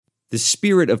The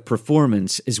spirit of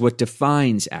performance is what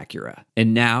defines Acura.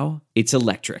 And now, it's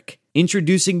electric.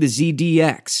 Introducing the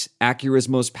ZDX, Acura's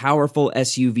most powerful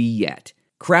SUV yet.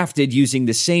 Crafted using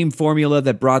the same formula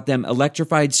that brought them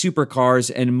electrified supercars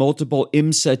and multiple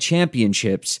IMSA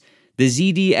championships, the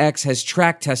ZDX has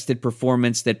track-tested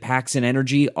performance that packs an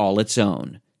energy all its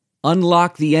own.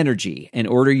 Unlock the energy and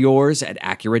order yours at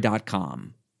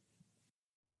Acura.com.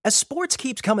 As sports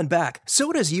keeps coming back,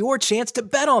 so does your chance to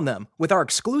bet on them with our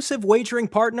exclusive wagering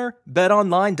partner,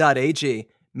 BetOnline.ag.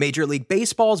 Major League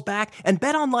Baseball's back, and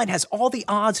BetOnline has all the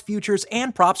odds, futures,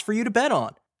 and props for you to bet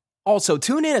on. Also,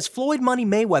 tune in as Floyd Money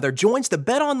Mayweather joins the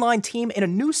BetOnline team in a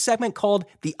new segment called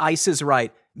The Ice is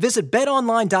Right. Visit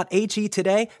betonline.ag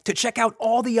today to check out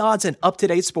all the odds and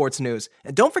up-to-date sports news.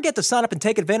 And don't forget to sign up and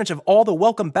take advantage of all the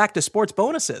welcome back to sports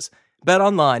bonuses.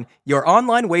 BetOnline, your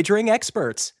online wagering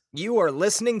experts. You are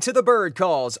listening to The Bird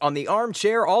Calls on the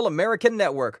Armchair All-American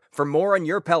Network. For more on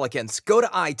your Pelicans, go to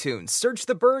iTunes, search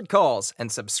The Bird Calls,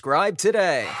 and subscribe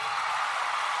today.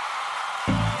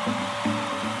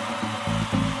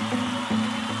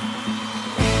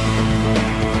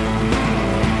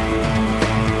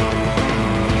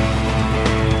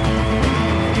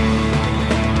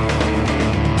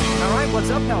 What's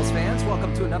up, Pels fans?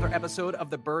 Welcome to another episode of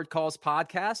the Bird Calls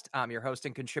podcast. I'm your host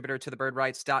and contributor to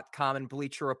thebirdwrites.com and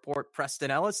Bleacher Report,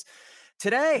 Preston Ellis.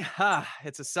 Today,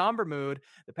 it's a somber mood.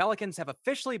 The Pelicans have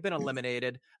officially been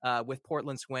eliminated with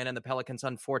Portland's win and the Pelicans'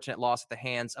 unfortunate loss at the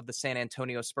hands of the San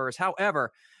Antonio Spurs.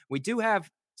 However, we do have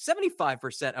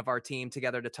 75% of our team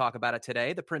together to talk about it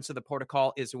today. The Prince of the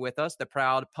Protocol is with us, the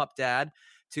proud pup dad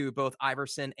to both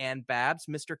Iverson and Babs,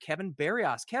 Mr. Kevin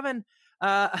Barrios. Kevin,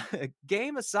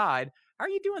 game aside, how are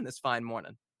you doing this fine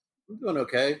morning? I'm doing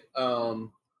okay.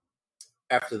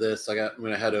 After this, I'm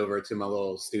going to head over to my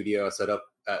little studio I set up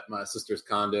at my sister's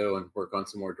condo and work on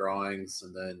some more drawings.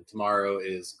 And then tomorrow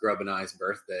is Grub and I's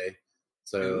birthday.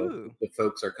 So the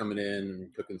folks are coming in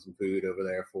and cooking some food over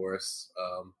there for us.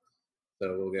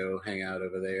 So we'll go hang out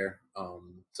over there.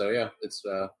 So yeah, it's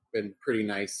been pretty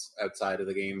nice outside of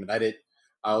the game. And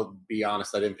I'll be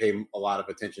honest, I didn't pay a lot of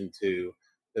attention to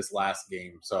this last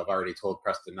game. So I've already told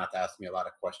Preston not to ask me a lot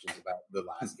of questions about the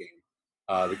last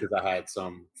game because I had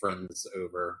some friends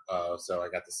over. So I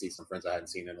got to see some friends I hadn't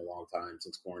seen in a long time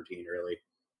since quarantine, really.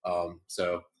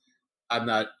 So I'm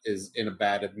not as in a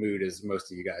bad mood as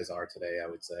most of you guys are today, I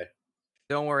would say.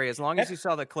 Don't worry. As long as you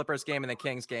saw the Clippers game and the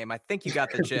Kings game, I think you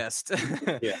got the gist.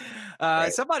 Yeah.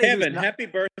 Right. Kevin, happy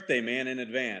birthday, man, in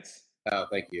advance. Oh,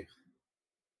 thank you.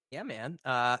 Yeah, man.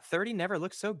 30 never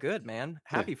looked so good, man.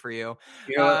 Happy for you.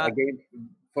 You know,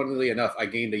 funnily enough, I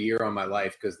gained a year on my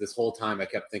life because this whole time I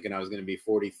kept thinking I was going to be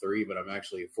 43, but I'm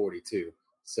actually 42.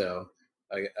 So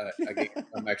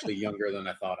I'm actually younger than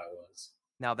I thought I was.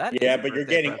 Now that but you're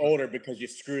getting older because you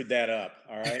screwed that up.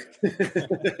 All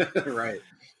right. Right.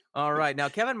 All right. Now,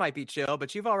 Kevin might be chill,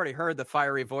 but you've already heard the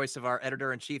fiery voice of our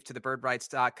editor-in-chief to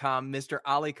thebirdwrites.com, Mr.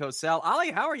 Ali Kosel.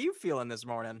 Ali, how are you feeling this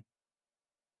morning?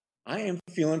 I am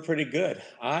feeling pretty good.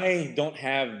 I don't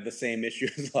have the same issue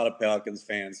as a lot of Pelicans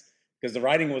fans because the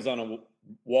writing was on a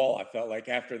wall, I felt like,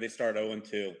 after they start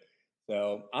 0-2.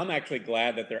 So I'm actually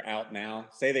glad that they're out now.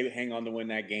 Say they hang on to win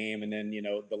that game, and then,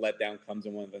 the letdown comes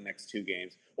in one of the next two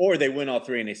games. Or they win all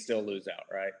three and they still lose out,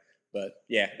 right? But,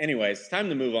 yeah, anyways, it's time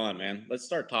to move on, man. Let's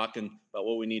start talking about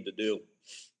what we need to do.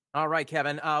 All right,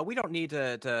 Kevin, we don't need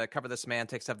to cover the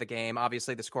semantics of the game.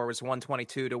 Obviously, the score was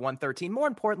 122-113. More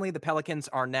importantly, the Pelicans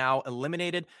are now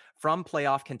eliminated from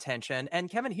playoff contention. And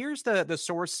Kevin, here's the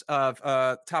source of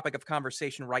topic of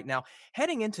conversation right now.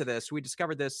 Heading into this, we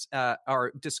discovered this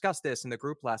or discussed this in the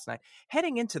group last night.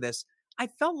 Heading into this, I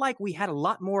felt like we had a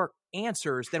lot more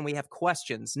answers than we have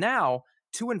questions. Now,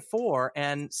 2-4,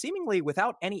 and seemingly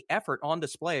without any effort on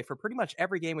display for pretty much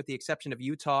every game with the exception of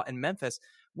Utah and Memphis,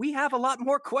 we have a lot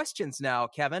more questions now,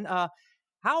 Kevin.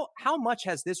 How much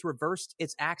has this reversed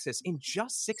its axis in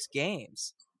just 6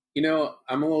 games?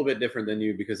 I'm a little bit different than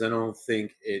you because I don't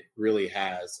think it really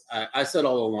has. I said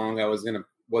all along I wasn't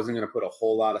gonna put a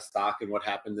whole lot of stock in what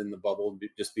happened in the bubble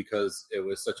just because it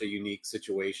was such a unique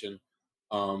situation.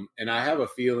 And I have a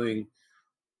feeling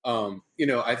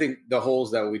I think the holes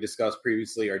that we discussed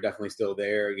previously are definitely still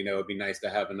there. It'd be nice to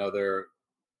have another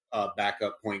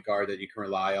backup point guard that you can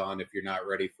rely on if you're not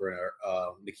ready for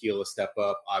Nikhil to step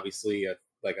up. Obviously, a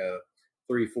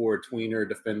 3-4 tweener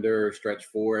defender, stretch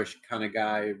 4-ish kind of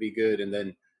guy would be good. And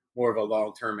then more of a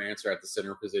long-term answer at the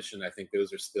center position. I think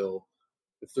those are still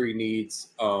the 3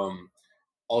 needs.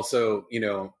 Also,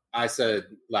 I said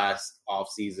last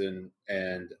offseason,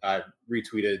 and I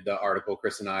retweeted the article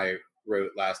Chris and I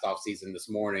wrote last offseason this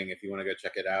morning, if you want to go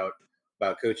check it out,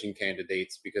 about coaching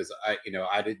candidates because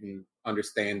I didn't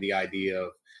understand the idea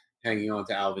of hanging on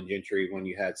to Alvin Gentry when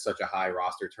you had such a high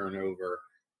roster turnover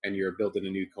and you're building a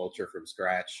new culture from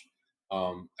scratch.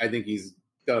 I think he's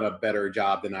done a better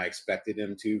job than I expected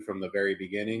him to from the very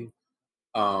beginning.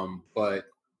 But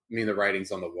I mean, the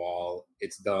writing's on the wall.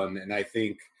 It's done. And I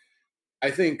think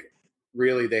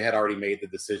really they had already made the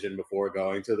decision before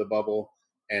going to the bubble.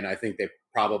 And I think they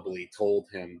probably told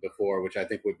him before, which I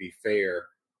think would be fair,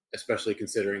 especially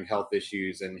considering health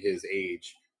issues and his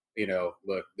age.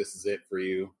 Look, this is it for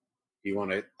you. You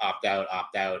want to opt out,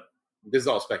 opt out. This is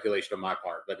all speculation on my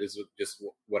part, but this is just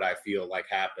what I feel like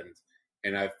happened.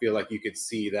 And I feel like you could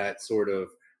see that sort of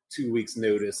 2 weeks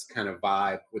notice kind of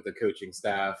vibe with the coaching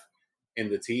staff and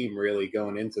the team really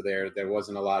going into there. There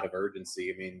wasn't a lot of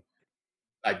urgency. I mean,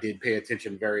 I did pay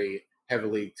attention very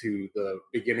heavily to the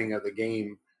beginning of the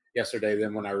game yesterday.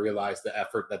 Then when I realized the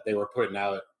effort that they were putting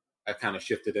out, I kind of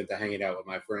shifted into hanging out with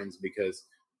my friends because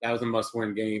that was a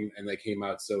must-win game and they came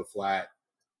out so flat.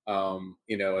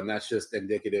 And that's just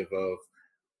indicative of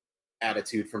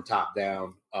attitude from top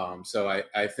down. So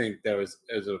I think there's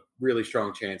a really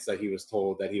strong chance that he was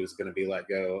told that he was going to be let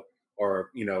go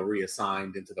or,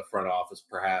 reassigned into the front office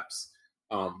perhaps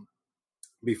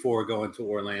before going to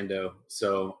Orlando.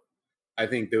 So I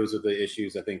think those are the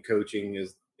issues. I think coaching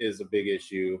is a big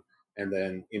issue. And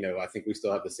then, I think we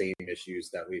still have the same issues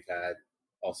that we've had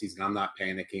all season. I'm not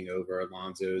panicking over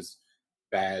Alonzo's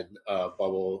bad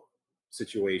bubble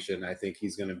situation. I think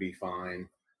he's going to be fine.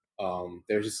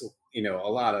 There's just, a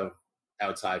lot of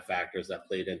outside factors that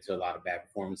played into a lot of bad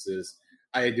performances.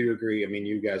 I do agree. I mean,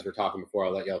 you guys were talking before.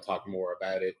 I'll let y'all talk more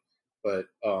about it. But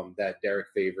that Derek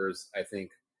Favors, I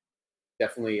think,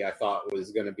 definitely I thought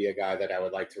was going to be a guy that I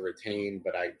would like to retain,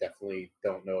 but I definitely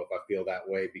don't know if I feel that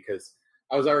way because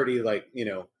I was already like,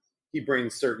 he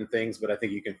brings certain things, but I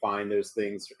think you can find those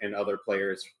things in other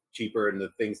players cheaper. And the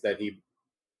things that he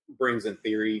brings in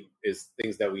theory is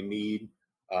things that we need,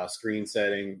 screen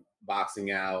setting,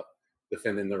 boxing out,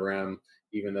 defending the rim,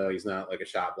 even though he's not like a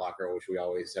shot blocker, which we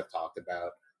always have talked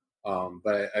about.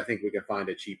 But I think we can find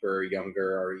a cheaper,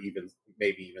 younger, or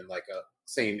maybe even like a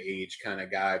same age kind of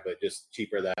guy, but just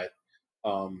cheaper that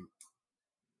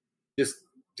just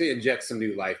to inject some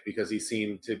new life because he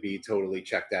seemed to be totally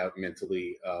checked out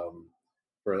mentally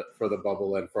for the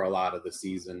bubble and for a lot of the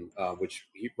season, which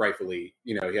he rightfully,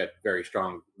 he had very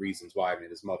strong reasons why. I mean,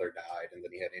 his mother died and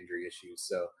then he had injury issues.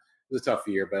 So it was a tough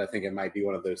year, but I think it might be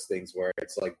one of those things where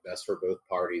it's like best for both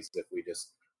parties if we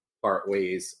just part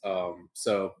ways.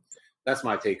 So that's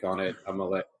my take on it. I'm going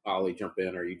to let Ollie jump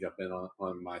in or you jump in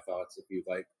on my thoughts if you'd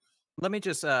like. Let me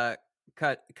just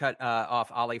cut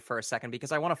off Ollie for a second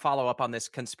because I want to follow up on this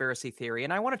conspiracy theory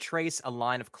and I want to trace a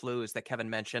line of clues that Kevin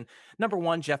mentioned. Number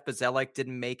one, Jeff Bzdelik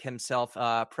didn't make himself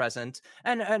present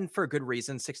and for good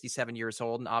reason, 67 years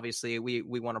old. And obviously we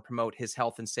want to promote his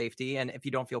health and safety. And if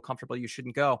you don't feel comfortable, you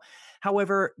shouldn't go.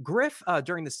 However, Griff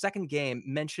during the second game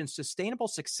mentioned sustainable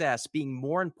success being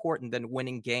more important than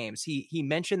winning games. He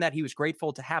mentioned that he was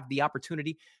grateful to have the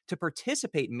opportunity to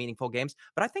participate in meaningful games,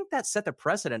 but I think that set the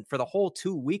precedent for the whole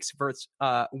 2 weeks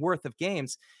worth of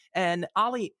games. And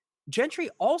Ollie, Gentry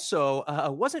also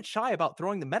wasn't shy about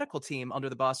throwing the medical team under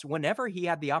the bus whenever he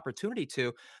had the opportunity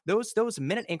to. Those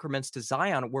minute increments to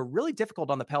Zion were really difficult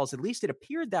on the Pels. At least it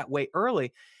appeared that way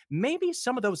early. Maybe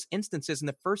some of those instances in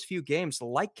the first few games,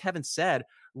 like Kevin said,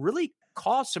 really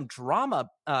caused some drama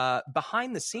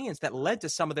behind the scenes that led to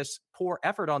some of this poor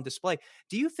effort on display.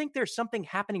 Do you think there's something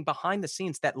happening behind the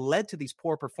scenes that led to these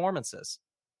poor performances?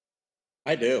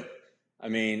 I do. I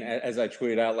mean, as I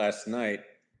tweeted out last night,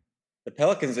 the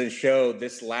Pelicans have showed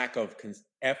this lack of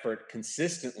effort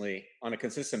consistently on a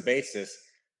consistent basis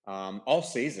all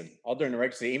season, all during the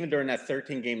regular season, even during that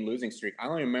 13-game losing streak. I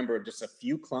only remember just a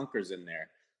few clunkers in there.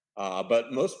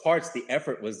 But most parts, the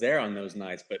effort was there on those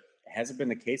nights, but it hasn't been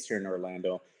the case here in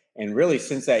Orlando. And really,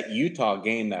 since that Utah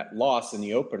game, that loss in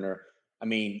the opener, I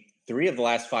mean, 3 of the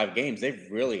last 5 games, they've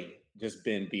really just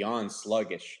been beyond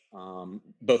sluggish,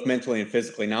 both mentally and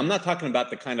physically. Now, I'm not talking about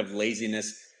the kind of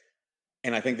laziness,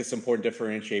 and I think this is important to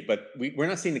differentiate, but we're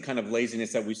not seeing the kind of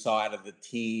laziness that we saw out of the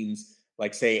teams,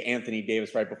 like, say, Anthony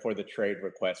Davis right before the trade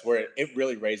request, where it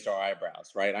really raised our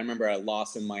eyebrows, right? I remember a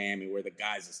loss in Miami where the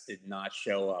guys just did not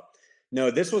show up. No,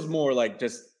 this was more like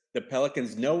just the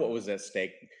Pelicans know what was at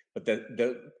stake, but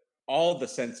all the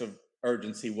sense of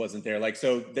urgency wasn't there. Like,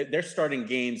 so they're starting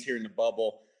games here in the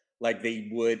bubble like they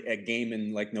would a game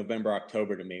in like November,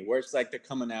 October to me, where it's like they're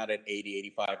coming out at 80,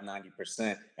 85,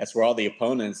 90%. That's where all the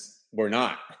opponents were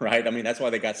not, right? I mean, that's why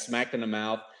they got smacked in the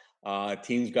mouth.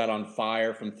 Teams got on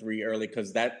fire from 3 early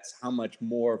because that's how much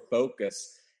more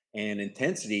focus and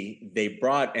intensity they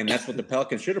brought, and that's what the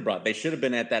Pelicans should have brought. They should have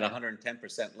been at that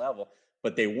 110% level,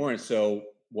 but they weren't. So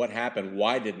what happened?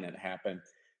 Why didn't it happen?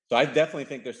 So I definitely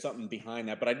think there's something behind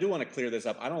that, but I do want to clear this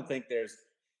up. I don't think there's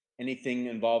anything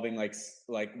involving like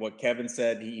what Kevin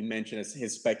said. He mentioned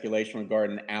his speculation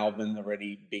regarding Alvin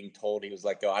already being told. He was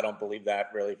like, "Oh, I don't believe that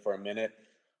really for a minute."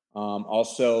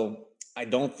 Also, I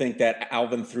don't think that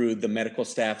Alvin threw the medical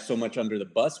staff so much under the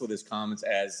bus with his comments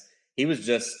as he was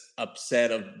just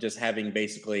upset of just having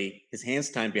basically his hands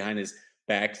tied behind his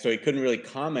back, so he couldn't really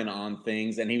comment on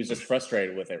things, and he was just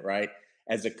frustrated with it. Right,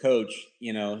 as a coach,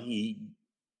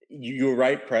 you're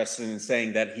right, Preston, in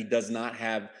saying that he does not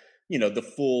have,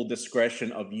 the full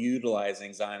discretion of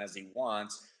utilizing Zion as he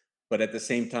wants. But at the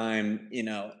same time,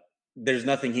 there's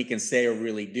nothing he can say or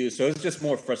really do. So it's just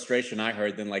more frustration I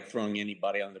heard than like throwing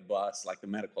anybody on the bus, like the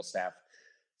medical staff.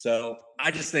 So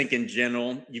I just think in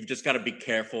general, you've just got to be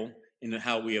careful in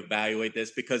how we evaluate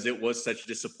this because it was such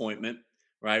disappointment,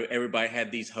 right? Everybody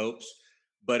had these hopes.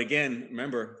 But again,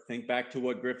 remember, think back to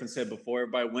what Griffin said before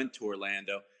everybody went to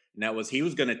Orlando. And that was he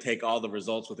was going to take all the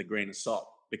results with a grain of salt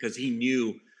because he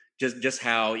knew just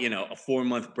how, a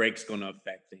 4-month break is going to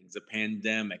affect things, the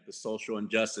pandemic, the social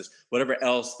injustice, whatever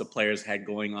else the players had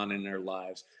going on in their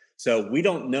lives. So we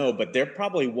don't know, but there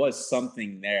probably was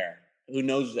something there. Who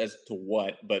knows as to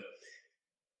what, but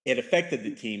it affected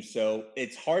the team. So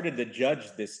it's harder to judge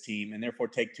this team and therefore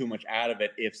take too much out of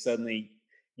it if suddenly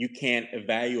you can't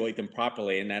evaluate them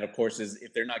properly. And that, of course, is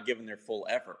if they're not giving their full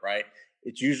effort, right?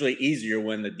 It's usually easier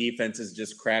when the defense is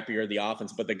just crappy or the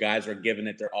offense, but the guys are giving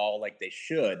it their all like they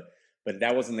should. But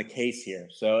that wasn't the case here.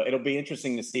 So it'll be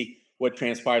interesting to see what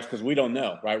transpires because we don't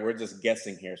know, right? We're just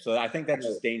guessing here. So I think that's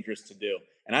just dangerous to do.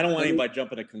 And I don't want anybody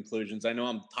jumping to conclusions. I know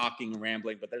I'm talking and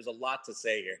rambling, but there's a lot to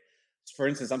say here. For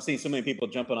instance, I'm seeing so many people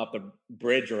jumping off the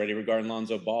bridge already regarding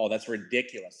Lonzo Ball. That's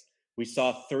ridiculous. We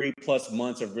saw 3+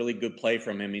 months of really good play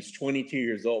from him. He's 22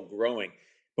 years old, growing.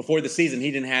 Before the season,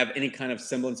 he didn't have any kind of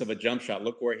semblance of a jump shot.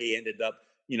 Look where he ended up,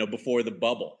 before the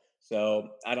bubble.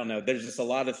 So I don't know. There's just a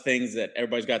lot of things that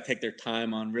everybody's got to take their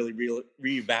time on, really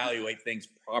reevaluate things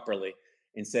properly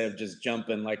instead of just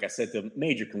jumping, like I said, to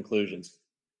major conclusions.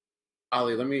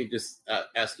 Ollie, let me just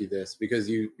ask you this because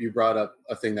you brought up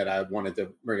a thing that I wanted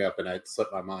to bring up and it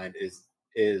slipped my mind is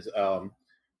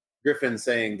Griffin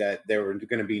saying that there were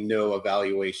going to be no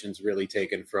evaluations really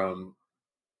taken from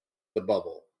the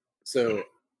bubble. So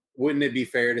wouldn't it be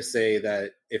fair to say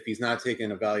that if he's not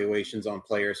taking evaluations on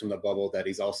players from the bubble, that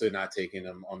he's also not taking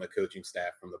them on the coaching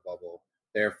staff from the bubble?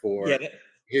 Therefore,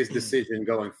 his decision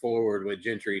going forward with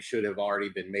Gentry should have already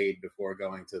been made before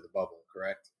going to the bubble,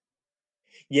 correct?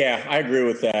 Yeah, I agree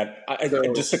with that.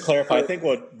 Just to clarify, I think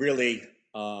what really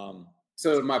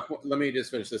let me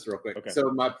just finish this real quick. Okay.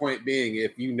 So my point being,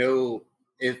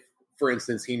 if for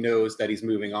instance, he knows that he's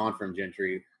moving on from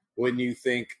Gentry, wouldn't you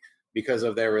think because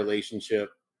of their relationship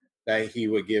that he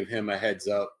would give him a heads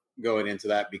up going into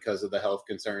that because of the health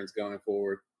concerns going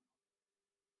forward?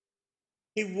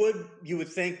 He would, you would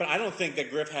think, but I don't think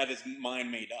that Griff had his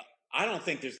mind made up. I don't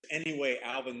think there's any way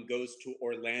Alvin goes to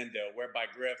Orlando whereby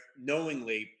Griff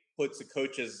knowingly puts the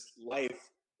coach's life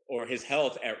or his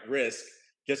health at risk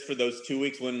just for those 2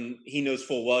 weeks when he knows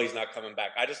full well he's not coming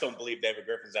back. I just don't believe David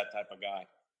Griffin's that type of guy,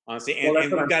 honestly. And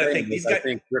we've got to think these guys. I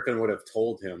think Griffin would have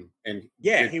told him, and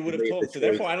he would have told. So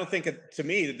therefore, I don't think to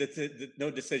me that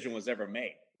no decision was ever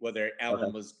made whether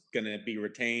Alvin was going to be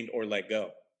retained or let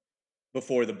go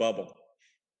before the bubble.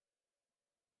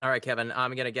 All right, Kevin,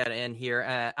 I'm going to get in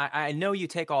here. I know you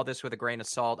take all this with a grain of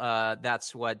salt.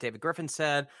 That's what David Griffin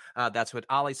said. That's what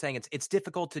Ollie's saying. It's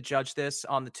difficult to judge this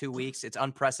on the 2 weeks. It's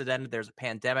unprecedented. There's a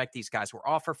pandemic. These guys were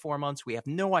off for 4 months. We have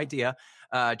no idea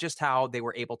just how they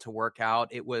were able to work out.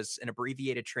 It was an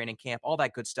abbreviated training camp, all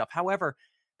that good stuff. However,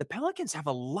 the Pelicans have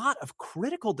a lot of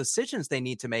critical decisions they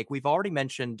need to make. We've already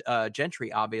mentioned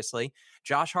Gentry, obviously.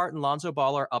 Josh Hart and Lonzo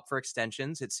Ball are up for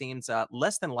extensions. It seems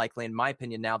less than likely, in my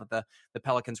opinion, now that the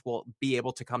Pelicans will be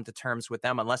able to come to terms with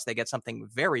them unless they get something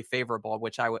very favorable,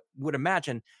 which I would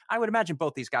imagine. I would imagine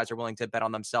both these guys are willing to bet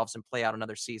on themselves and play out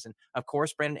another season. Of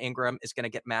course, Brandon Ingram is going to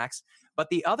get max. But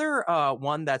the other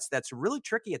one that's really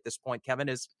tricky at this point, Kevin,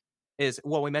 is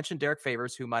we mentioned Derek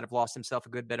Favors, who might have lost himself a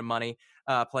good bit of money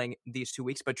playing these 2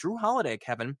 weeks. But Drew Holiday,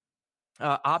 Kevin,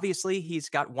 obviously he's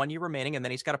got 1 year remaining, and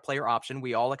then he's got a player option.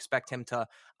 We all expect him to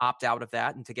opt out of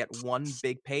that and to get one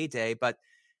big payday. But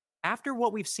after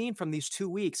what we've seen from these 2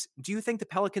 weeks, do you think the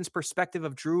Pelicans' perspective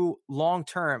of Drew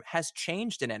long-term has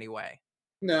changed in any way?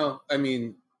 No, I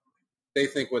mean, they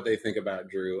think what they think about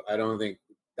Drew. I don't think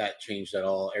that changed at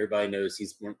all. Everybody knows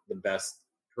he's the best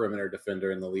perimeter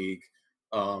defender in the league.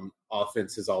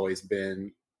 Offense has always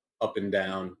been up and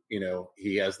down.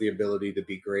 He has the ability to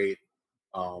be great,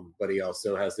 but he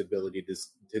also has the ability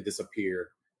to disappear.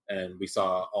 And we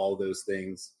saw all those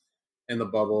things in the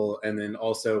bubble. And then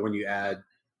also when you add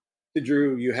to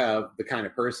Drew, you have the kind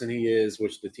of person he is,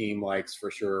 which the team likes for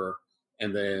sure.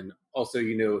 And then also,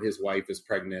 his wife is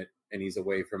pregnant and he's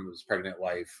away from his pregnant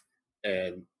wife.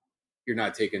 And you're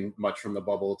not taking much from the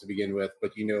bubble to begin with,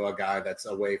 but a guy that's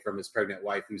away from his pregnant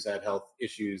wife who's had health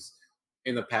issues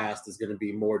in the past is going to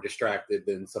be more distracted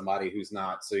than somebody who's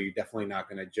not. So you're definitely not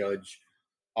going to judge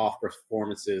off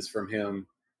performances from him,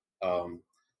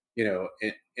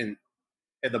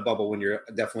 in the bubble when you're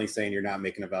definitely saying you're not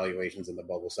making evaluations in the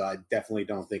bubble. So I definitely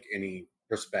don't think any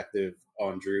perspective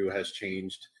on Drew has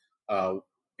changed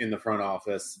in the front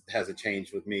office. Hasn't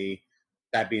changed with me.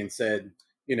 That being said,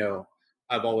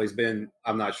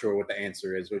 I'm not sure what the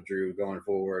answer is with Drew going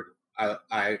forward.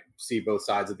 I see both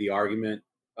sides of the argument.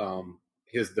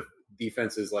 His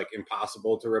defense is like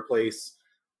impossible to replace,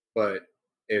 but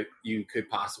if you could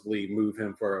possibly move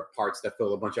him for parts that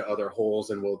fill a bunch of other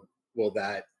holes, and will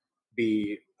that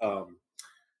be a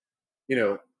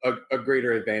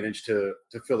greater advantage to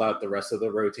fill out the rest of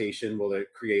the rotation? Will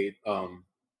it create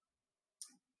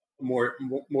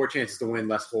more chances to win,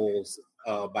 less holes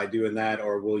by doing that,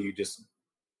 or will you just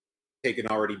take an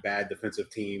already bad defensive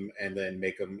team and then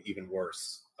make them even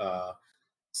worse?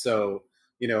 So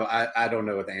I don't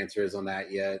know what the answer is on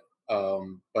that yet,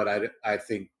 but I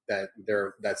think that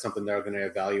that's something they're going to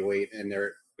evaluate, and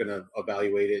they're going to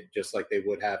evaluate it just like they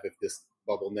would have if this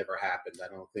bubble never happened. I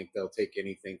don't think they'll take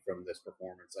anything from this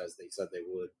performance as they said they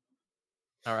would.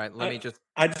 All right, Preston,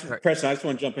 I just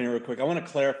want to jump in here real quick. I want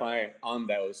to clarify on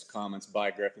those comments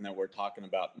by Griffin that we're talking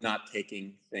about not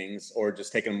taking things or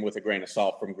just taking them with a grain of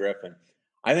salt from Griffin.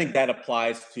 I think that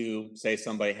applies to, say,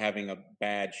 somebody having a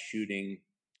bad shooting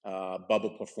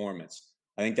bubble performance.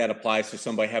 I think that applies to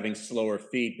somebody having slower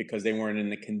feet because they weren't in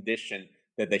the condition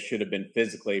that they should have been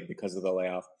physically because of the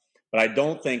layoff. But I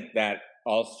don't think that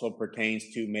also pertains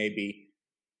to maybe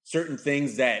certain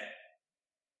things that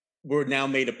were now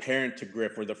made apparent to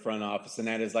Griff or the front office, and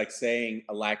that is like saying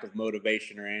a lack of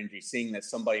motivation or energy, seeing that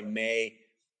somebody may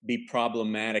be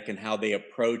problematic in how they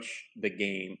approach the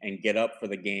game and get up for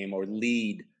the game or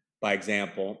lead by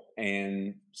example.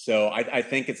 And so I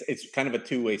think it's kind of a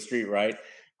two-way street, right?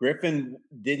 Griffin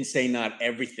didn't say not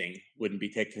everything wouldn't be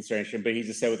taken into consideration, but he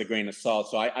just said with a grain of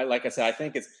salt. So I like I said, I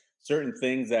think it's certain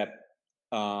things that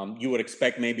you would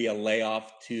expect maybe a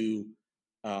layoff to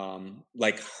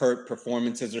like hurt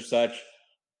performances or such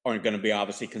aren't going to be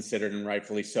obviously considered, and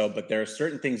rightfully so. But there are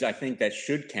certain things I think that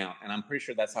should count, and I'm pretty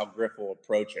sure that's how Griff will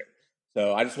approach it.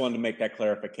 So I just wanted to make that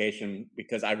clarification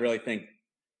because I really think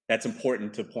that's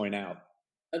important to point out.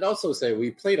 I'd also say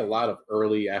we played a lot of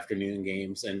early afternoon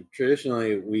games, and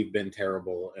traditionally we've been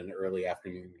terrible in early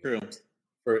afternoon games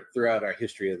throughout our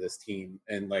history of this team.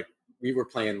 And like we were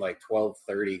playing like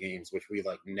 12:30 games, which we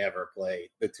like never play.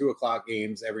 The 2:00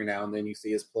 games every now and then you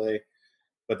see us play,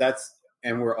 but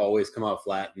and we're always come out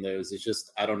flat in those. It's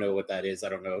just, I don't know what that is. I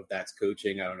don't know if that's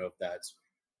coaching. I don't know if that's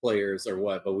players or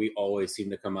what, but we always seem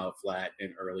to come out flat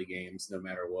in early games no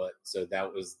matter what. So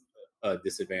that was a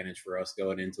disadvantage for us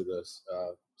going into this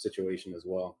situation as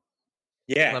well.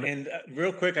 Yeah, and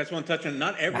real quick, I just want to touch on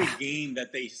not every game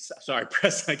that they – sorry,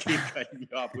 Press, I keep cutting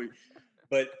you off.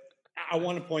 But I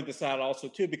want to point this out also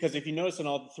too, because if you notice in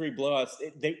all the three blowouts,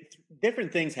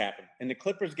 different things happen. In the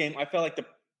Clippers game, I felt like the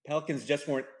Pelicans just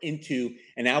weren't into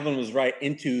 – and Alvin was right –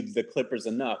 into the Clippers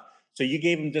enough. So you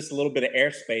gave them just a little bit of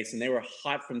airspace, and they were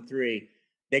hot from three.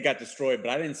 They got destroyed, but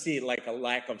I didn't see like a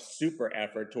lack of super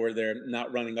effort to where they're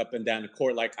not running up and down the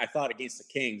court. Like I thought against the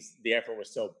Kings, the effort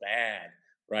was so bad,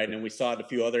 right? And we saw it a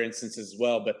few other instances as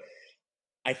well. But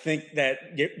I think that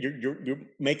you're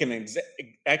making an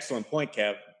excellent point,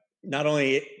 Kev. Not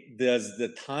only does the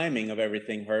timing of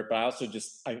everything hurt, but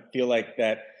I feel like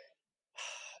that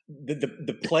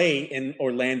the play in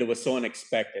Orlando was so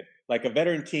unexpected. Like a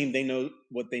veteran team, they know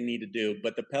what they need to do.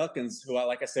 But the Pelicans, who,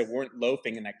 like I said, weren't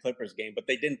loafing in that Clippers game, but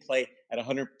they didn't play at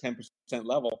 110%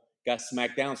 level, got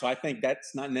smacked down. So I think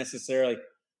that's not necessarily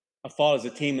a fault as a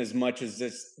team as much as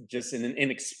this just an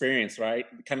inexperience, right?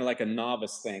 Kind of like a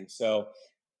novice thing. So,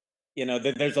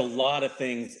 there's a lot of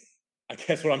things, I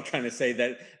guess what I'm trying to say,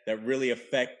 that really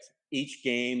affect each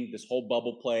game, this whole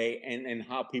bubble play, and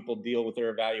how people deal with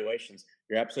their evaluations.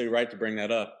 You're absolutely right to bring that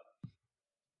up.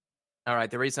 All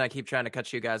right. The reason I keep trying to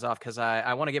cut you guys off, because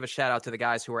I want to give a shout out to the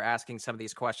guys who are asking some of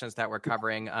these questions that we're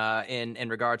covering in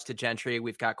regards to Gentry.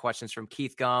 We've got questions from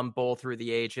Keith Gum, Bowl Through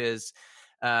the Ages,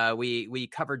 We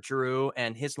covered Drew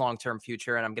and his long-term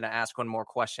future, and I'm going to ask one more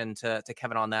question to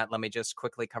Kevin on that. Let me just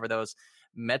quickly cover those.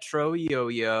 Metro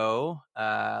Yo-Yo,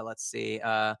 let's see,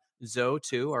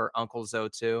 Zo2 or Uncle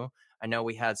Zo2. I know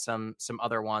we had some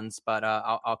other ones, but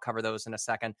I'll cover those in a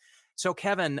second. So,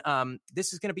 Kevin,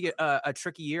 this is going to be a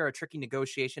tricky year, a tricky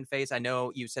negotiation phase. I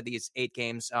know you said these 8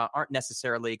 games aren't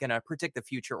necessarily going to predict the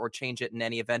future or change it in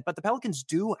any event, but the Pelicans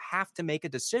do have to make a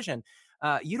decision.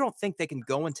 You don't think they can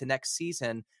go into next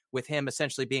season with him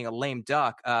essentially being a lame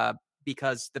duck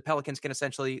because the Pelicans can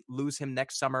essentially lose him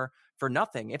next summer for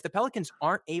nothing. If the Pelicans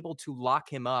aren't able to lock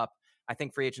him up, I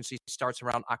think free agency starts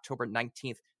around October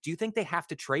 19th. Do you think they have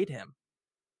to trade him?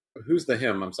 Who's the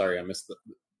him? I'm sorry, I missed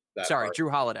that. Sorry, part. Drew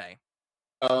Holiday.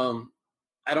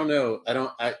 I don't know.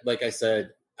 Like I said,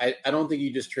 I don't think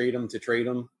you just trade him to trade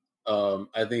him.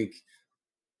 I think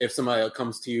if somebody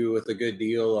comes to you with a good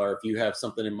deal, or if you have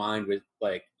something in mind with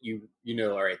like, you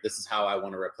know, all right, this is how I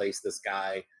want to replace this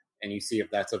guy, and you see if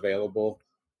that's available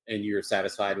and you're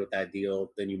satisfied with that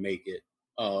deal, then you make it.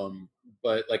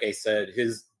 But like I said,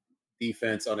 his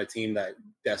defense on a team that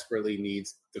desperately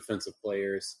needs defensive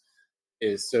players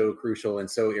is so crucial and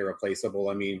so irreplaceable.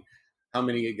 I mean, how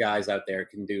many guys out there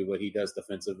can do what he does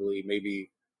defensively?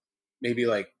 Maybe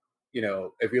like, you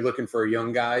know, if you're looking for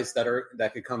young guys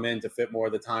that could come in to fit more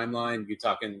of the timeline, you're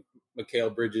talking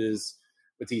Mikal Bridges,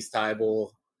 Matisse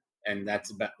Thybulle, and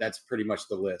that's pretty much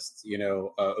the list. You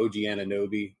know, OG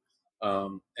Anunoby,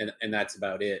 and that's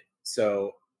about it.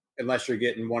 So unless you're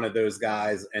getting one of those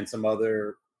guys and some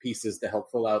other pieces to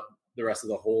help fill out the rest of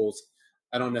the holes,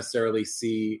 I don't necessarily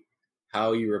see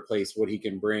how you replace what he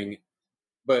can bring.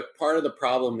 But part of the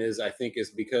problem is, I think,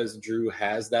 is because Drew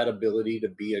has that ability to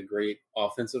be a great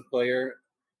offensive player,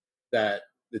 that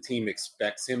the team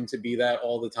expects him to be that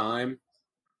all the time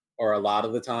or a lot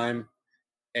of the time.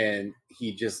 And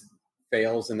he just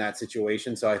fails in that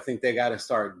situation. So I think they got to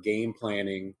start game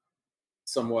planning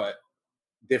somewhat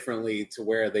differently to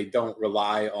where they don't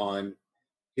rely on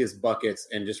his buckets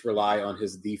and just rely on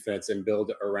his defense and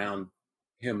build around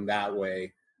him that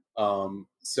way.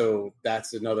 So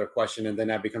that's another question. And then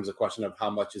that becomes a question of how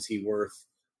much is he worth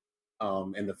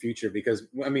in the future? Because,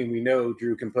 I mean, we know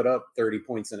Drew can put up 30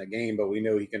 points in a game, but we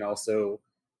know he can also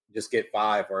just get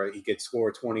 5, or he could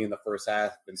score 20 in the first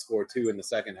half and score 2 in the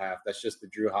second half. That's just the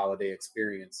Drew Holiday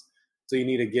experience. So you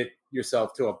need to get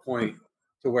yourself to a point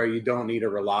to where you don't need to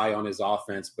rely on his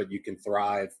offense, but you can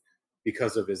thrive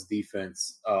because of his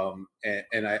defense.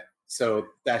 So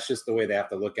that's just the way they have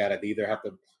to look at it. They either have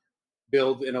to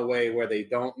build in a way where they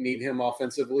don't need him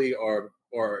offensively, or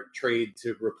trade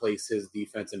to replace his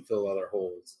defense and fill other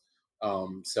holes.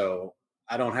 So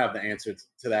I don't have the answer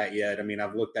to that yet. I mean,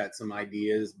 I've looked at some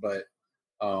ideas, but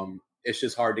it's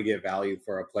just hard to get value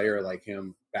for a player like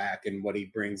him back and what he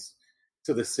brings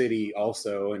to the city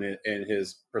also, and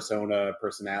his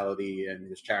personality, and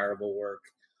his charitable work.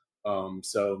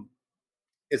 So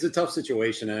it's a tough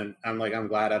situation, and I'm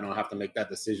glad I don't have to make that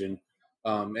decision.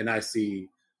 And I see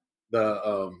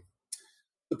the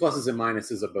pluses and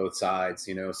minuses of both sides,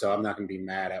 you know, so I'm not going to be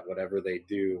mad at whatever they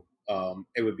do.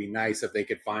 It would be nice if they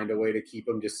could find a way to keep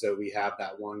him, just so we have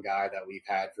that one guy that we've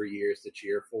had for years to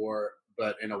cheer for,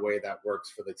 but in a way that works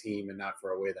for the team and not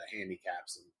for a way that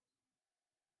handicaps him.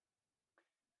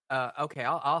 Okay,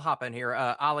 I'll hop in here.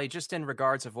 Ali, just in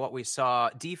regards of what we saw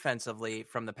defensively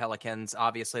from the Pelicans,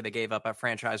 obviously they gave up a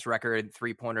franchise record,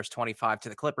 3-pointers, 25 to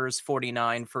the Clippers,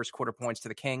 49 first quarter points to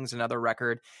the Kings, another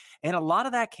record. And a lot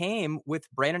of that came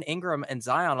with Brandon Ingram and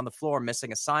Zion on the floor,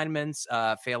 missing assignments,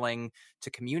 failing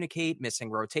to communicate, missing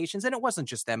rotations. And it wasn't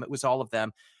just them, it was all of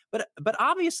them. But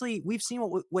obviously, we've seen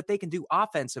what they can do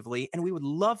offensively, and we would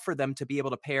love for them to be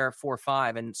able to pair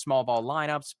 4-5 in small ball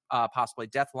lineups, possibly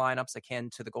death lineups akin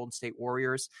to the Golden State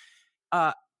Warriors.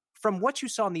 From what you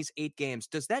saw in these 8 games,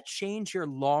 does that change your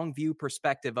long view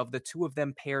perspective of the two of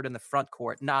them paired in the front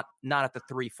court, not at the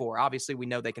 3-4? Obviously, we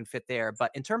know they can fit there,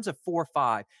 but in terms of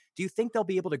 4-5, do you think they'll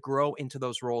be able to grow into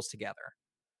those roles together?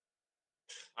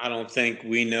 I don't think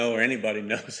we know, or anybody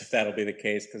knows, if that'll be the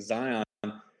case, because Zion,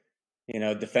 you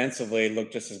know, defensively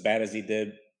looked just as bad as he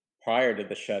did prior to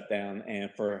the shutdown. And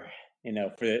for him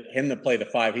to play the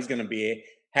 5, he's going to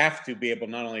have to be able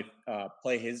to not only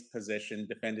play his position,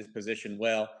 defend his position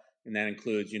well, and that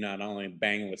includes, not only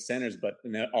banging with centers, but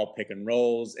all pick and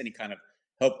rolls, any kind of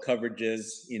help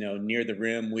coverages, near the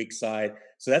rim, weak side.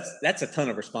 So that's a ton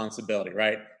of responsibility,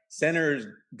 right? Centers,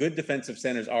 good defensive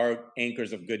centers are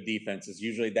anchors of good defenses.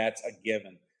 Usually that's a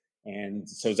given. And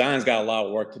so Zion's got a lot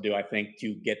of work to do, I think,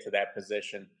 to get to that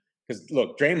position. Because,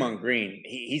 look, Draymond Green,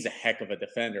 he's a heck of a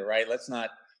defender, right? Let's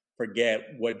not forget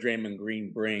what Draymond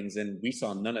Green brings. And we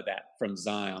saw none of that from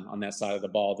Zion on that side of the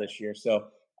ball this year. So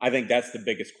I think that's the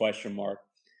biggest question mark.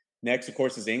 Next, of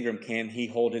course, is Ingram. Can he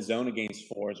hold his own against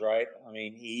fours, right? I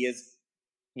mean, he is,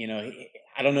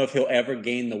 I don't know if he'll ever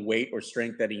gain the weight or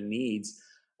strength that he needs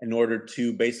in order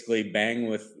to basically bang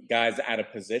with guys out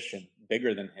of position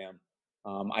bigger than him.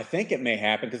 I think it may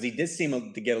happen because he did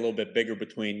seem to get a little bit bigger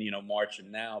between, March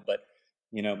and now. But,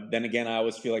 then again, I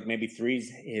always feel like maybe three's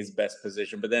his best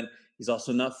position. But then he's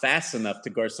also not fast enough to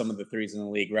guard some of the threes in the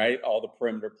league, right? All the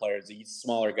perimeter players, these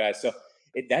smaller guys. So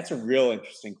that's a real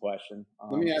interesting question.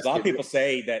 Let me ask a lot you of people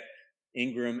say that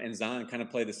Ingram and Zion kind of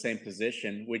play the same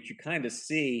position, which you kind of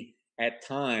see at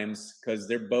times because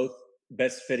they're both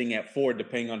best fitting at 4,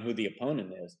 depending on who the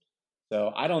opponent is.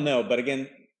 So I don't know. But again,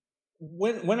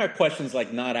 when are questions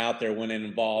like not out there when it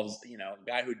involves, a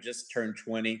guy who just turned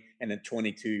 20 and a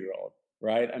 22-year-old,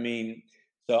 right? I mean,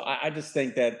 so I just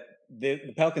think that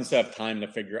the Pelicans still have time to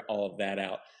figure all of that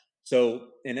out. So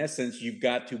in essence, you've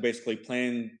got to basically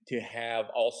plan to have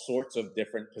all sorts of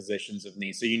different positions of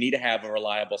need. So you need to have a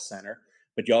reliable center,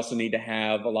 but you also need to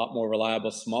have a lot more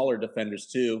reliable, smaller defenders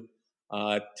too,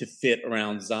 to fit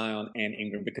around Zion and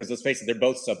Ingram, because let's face it, they're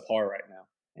both subpar right now.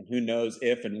 And who knows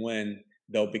if and when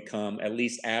they'll become at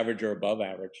least average or above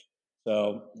average.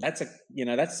 So that's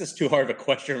just too hard of a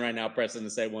question right now, Preston,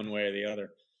 to say one way or the other.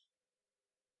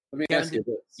 Let me ask you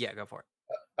this. Yeah, go for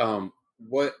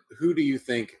it. Who do you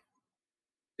think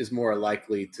is more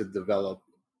likely to develop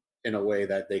in a way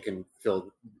that they can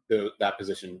fill that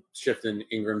position, shifting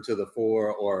Ingram to the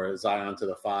 4 or Zion to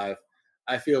the 5?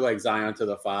 I feel like Zion to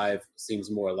the 5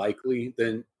 seems more likely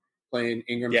than playing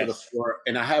Ingram to the 4.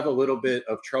 And I have a little bit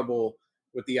of trouble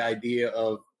with the idea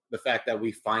of the fact that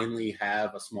we finally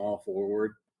have a small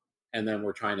forward and then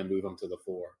we're trying to move him to the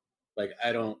 4. Like,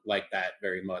 I don't like that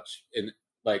very much. And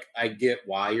like, I get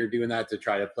why you're doing that to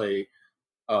try to play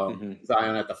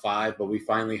Zion at the 5, but we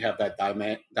finally have that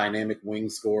dynamic wing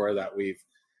scorer that we've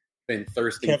been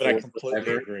thirsting Kevin, for. I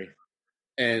completely agree.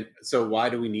 And so why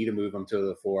do we need to move him to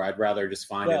the 4? I'd rather just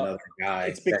find another guy.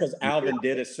 It's because Alvin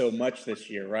did it so much this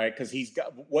year, right? Because he's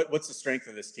got what's the strength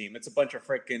of this team? It's a bunch of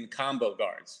freaking combo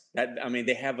guards.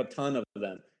 They have a ton of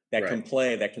them that can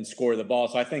play, that can score the ball.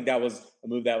 So I think that was a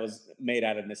move that was made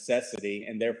out of necessity,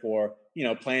 and therefore,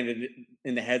 planted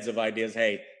in the heads of ideas.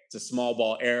 Hey, it's a small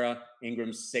ball era.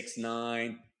 Ingram's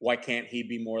 6'9". Why can't he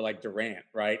be more like Durant,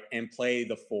 right? And play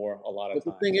the 4 a lot of times.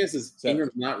 But the thing is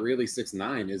Ingram's not really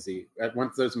 6'9", is he?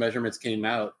 Once those measurements came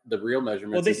out, the real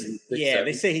measurements. Well,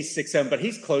 they say he's 6'7", but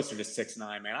he's closer to 6'9",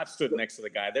 man. I've stood next to the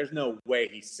guy. There's no way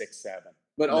he's 6'7".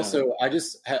 But also, I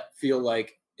just feel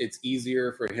like it's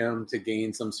easier for him to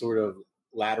gain some sort of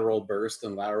lateral burst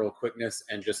and lateral quickness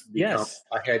and just become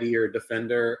a headier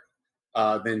defender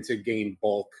than to gain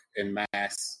bulk and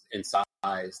mass and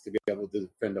size to be able to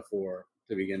defend a 4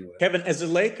 to begin with. Kevin, as a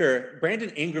Laker, Brandon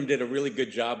Ingram did a really good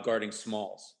job guarding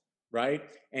smalls, right?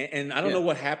 And I don't know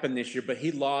what happened this year, but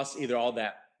he lost either all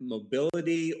that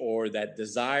mobility or that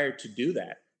desire to do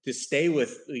that, to stay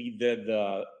with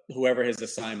the whoever his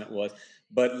assignment was.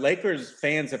 But Lakers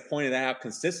fans have pointed that out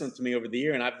consistently to me over the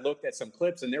year, and I've looked at some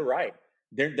clips, and they're right.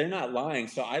 They're not lying.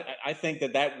 So I think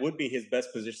that would be his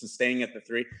best position, staying at the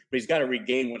 3, but he's got to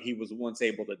regain what he was once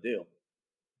able to do.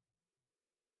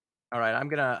 All right, I'm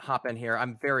going to hop in here.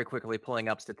 I'm very quickly pulling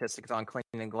up statistics on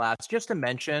cleaning glass just to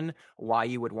mention why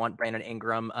you would want Brandon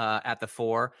Ingram at the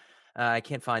 4. I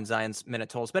can't find Zion's minute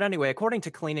totals. But anyway, according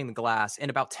to Cleaning the Glass, in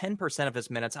about 10% of his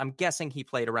minutes, I'm guessing he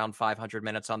played around 500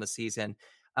 minutes on the season,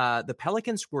 the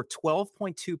Pelicans were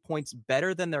 12.2 points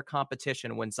better than their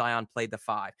competition when Zion played the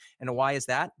 5. And why is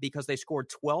that? Because they scored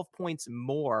 12 points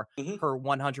more per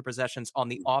 100 possessions on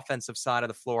the offensive side of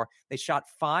the floor. They shot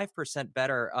 5%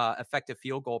 better effective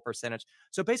field goal percentage.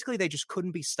 So basically, they just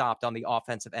couldn't be stopped on the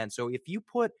offensive end. So if you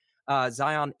put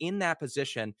Zion in that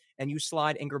position and you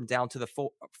slide Ingram down to the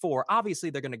 4, obviously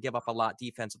they're going to give up a lot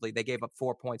defensively. They gave up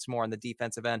 4 points more on the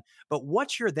defensive end. But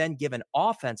what you're then given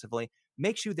offensively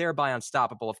makes you thereby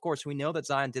unstoppable. Of course, we know that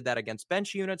Zion did that against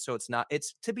bench units, so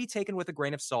it's to be taken with a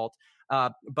grain of salt.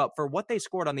 But for what they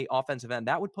scored on the offensive end,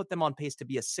 that would put them on pace to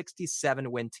be a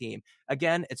 67-win team.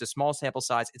 Again, it's a small sample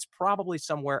size. It's probably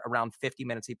somewhere around 50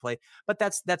 minutes he played, but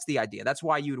that's the idea. That's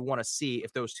why you'd want to see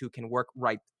if those two can work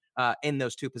right in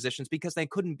those two positions, because they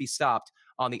couldn't be stopped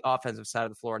on the offensive side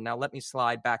of the floor. Now, let me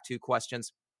slide back to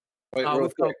questions. Wait, real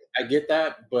quick. I get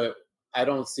that, but I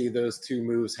don't see those two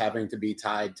moves having to be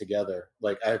tied together.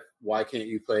 Like, why can't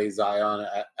you play Zion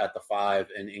at the 5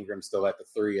 and Ingram still at the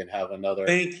 3 and have another?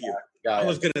 Thank you. Guy I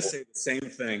was going to say the same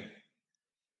thing.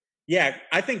 Yeah,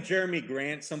 I think Jeremy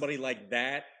Grant, somebody like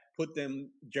that,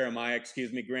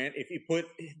 put Grant, if you put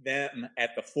them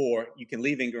at the 4, you can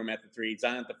leave Ingram at the 3,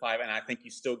 Zion at the 5, and I think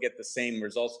you still get the same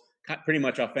results pretty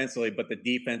much offensively, but the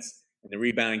defense and the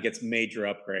rebounding gets major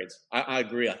upgrades. I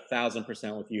agree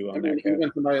 1,000% with you on that.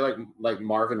 Even somebody like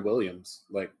Marvin Williams,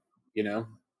 well,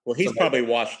 he's probably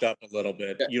washed up a little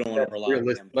bit. You don't want to rely on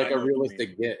him. Like a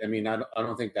realistic get. I mean, I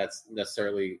don't think that's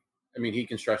necessarily. I mean, he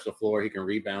can stretch the floor. He can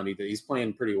rebound. He's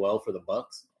playing pretty well for the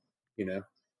Bucks.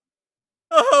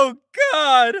 Oh,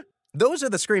 God! Those are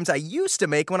the screams I used to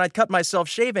make when I'd cut myself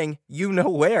shaving you know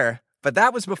where. But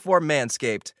that was before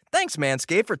Manscaped. Thanks,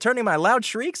 Manscaped, for turning my loud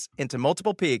shrieks into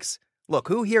multiple peaks. Look,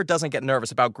 who here doesn't get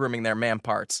nervous about grooming their man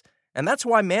parts? And that's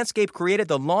why Manscaped created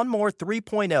the Lawnmower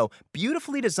 3.0,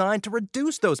 beautifully designed to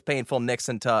reduce those painful nicks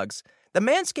and tugs. The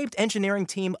Manscaped engineering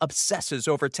team obsesses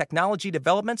over technology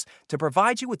developments to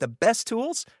provide you with the best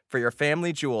tools for your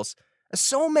family jewels.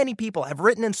 So many people have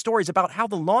written in stories about how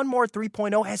the Lawnmower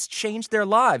 3.0 has changed their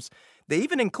lives. They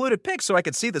even included pics so I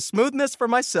could see the smoothness for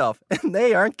myself, and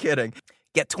they aren't kidding.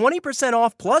 Get 20%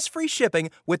 off plus free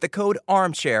shipping with the code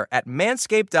ARMCHAIR at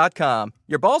manscaped.com.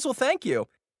 Your balls will thank you.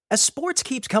 As sports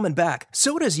keeps coming back,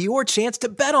 so does your chance to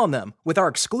bet on them with our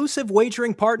exclusive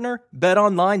wagering partner,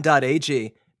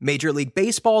 betonline.ag. Major League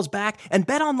Baseball's back, and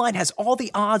BetOnline has all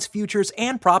the odds, futures,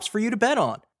 and props for you to bet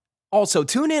on. Also,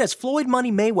 tune in as Floyd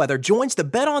Money Mayweather joins the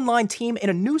BetOnline team in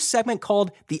a new segment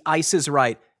called The Ice is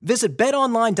Right. Visit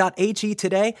betonline.ag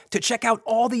today to check out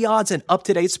all the odds and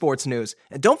up-to-date sports news.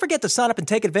 And don't forget to sign up and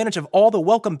take advantage of all the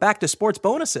welcome back to sports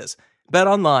bonuses.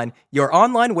 BetOnline, your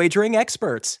online wagering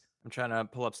experts. I'm trying to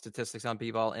pull up statistics on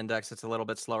B-Ball Index. It's a little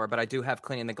bit slower, but I do have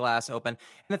Cleaning the Glass open.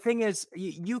 And the thing is,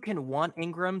 you can want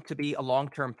Ingram to be a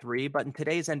long-term 3, but in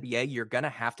today's NBA, you're going to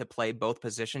have to play both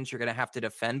positions. You're going to have to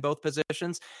defend both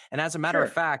positions. And as a matter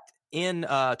of fact, in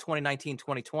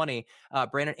 2019-2020,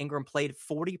 Brandon Ingram played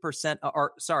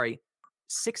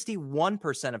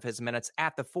 61% of his minutes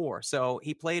at the 4. So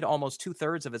he played almost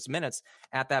 2/3 of his minutes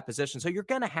at that position. So you're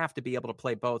going to have to be able to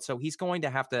play both. So he's going to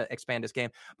have to expand his game.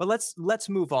 But let's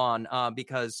move on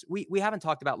because we haven't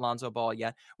talked about Lonzo Ball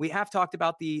yet. We have talked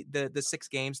about the 6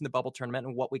 games in the bubble tournament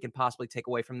and what we can possibly take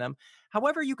away from them.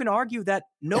 However, you can argue that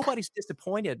nobody's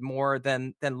disappointed more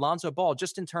than Lonzo Ball,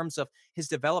 just in terms of his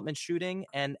development shooting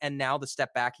and now the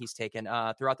step back he's taken.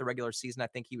 Throughout the regular season, I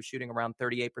think he was shooting around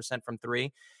 38% from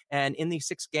 3. And in these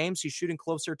 6 games, he's shooting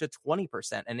closer to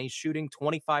 20%, and he's shooting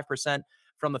 25%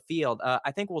 from the field.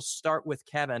 I think we'll start with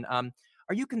Kevin.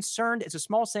 Are you concerned? It's a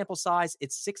small sample size.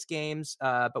 It's 6 games,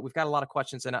 but we've got a lot of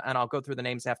questions, and I'll go through the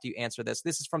names after you answer this.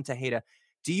 This is from Tejeda.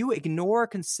 Do you ignore or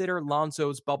consider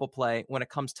Lonzo's bubble play when it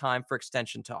comes time for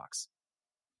extension talks?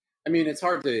 I mean, it's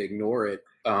hard to ignore it,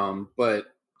 but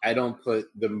I don't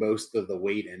put the most of the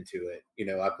weight into it.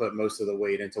 I put most of the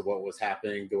weight into what was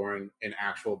happening during an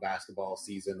actual basketball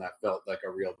season that felt like a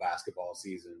real basketball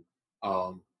season.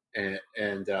 So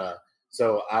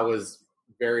I was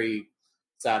very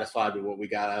satisfied with what we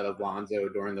got out of Lonzo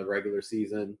during the regular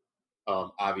season.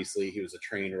 Obviously, he was a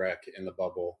train wreck in the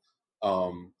bubble.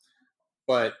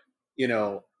 But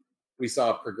we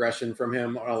saw progression from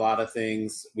him on a lot of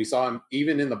things. We saw him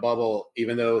even in the bubble,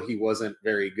 even though he wasn't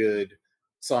very good,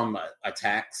 some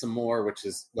attack some more, which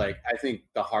is I think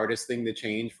the hardest thing to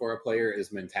change for a player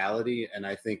is mentality. And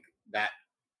I think that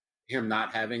him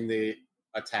not having the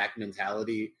attack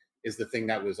mentality is the thing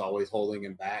that was always holding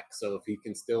him back. So if he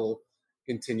can still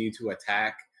continue to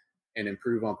attack and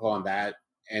improve upon that,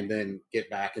 and then get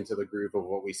back into the groove of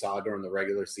what we saw during the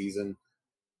regular season,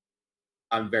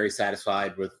 I'm very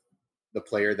satisfied with the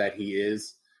player that he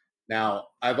is. Now,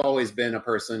 I've always been a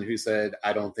person who said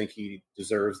I don't think he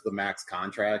deserves the max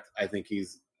contract. I think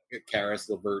he's a Karis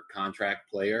LeVert contract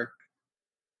player.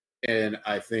 And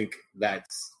I think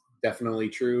that's definitely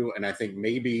true. And I think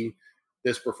maybe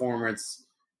this performance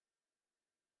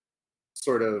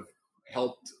sort of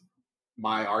helped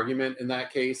my argument in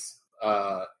that case,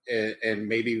 and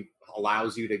maybe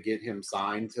allows you to get him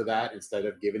signed to that instead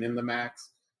of giving him the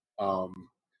max.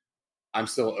 I'm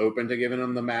still open to giving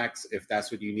him the max if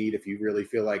that's what you need. If you really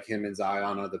feel like him and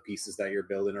Zion are the pieces that you're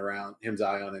building around him,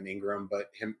 Zion and Ingram,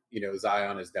 but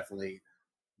Zion is definitely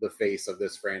the face of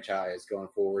this franchise going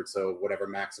forward. So whatever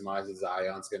maximizes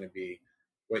Zion's going to be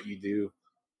what you do.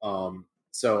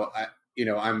 So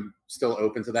I'm still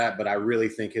open to that, but I really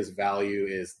think his value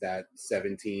is that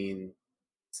 17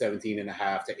 and a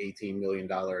half to $18 million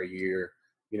a year,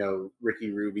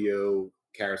 Ricky Rubio,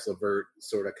 Karis LeVert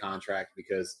sort of contract,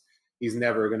 because he's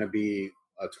never going to be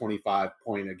a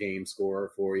 25-point-a-game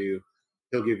scorer for you.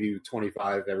 He'll give you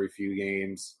 25 every few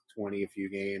games, 20 a few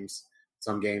games.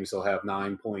 Some games he'll have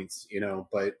 9 points,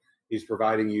 but he's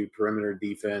providing you perimeter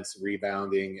defense,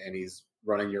 rebounding, and he's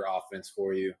running your offense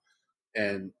for you.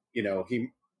 And, he,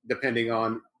 depending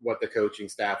on what the coaching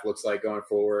staff looks like going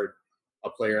forward, a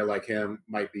player like him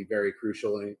might be very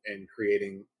crucial in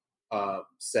creating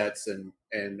sets and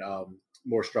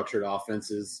more structured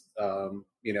offenses.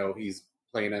 He's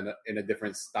playing in a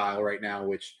different style right now,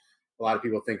 which a lot of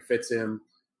people think fits him,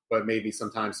 but maybe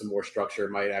sometimes some more structure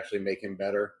might actually make him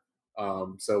better.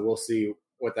 So we'll see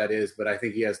what that is, but I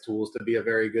think he has tools to be a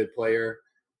very good player.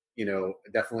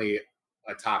 Definitely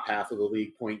a top half of the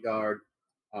league point guard.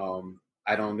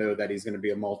 I don't know that he's going to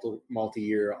be a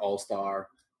multi-year all-star.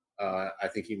 I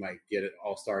think he might get an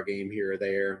all-star game here or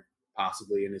there,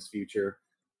 possibly in his future.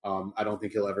 I don't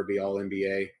think he'll ever be all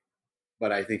NBA,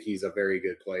 but I think he's a very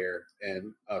good player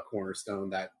and a cornerstone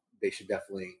that they should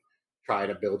definitely try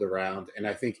to build around. And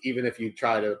I think even if you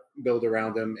try to build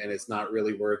around him and it's not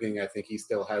really working, I think he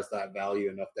still has that value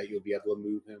enough that you'll be able to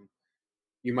move him.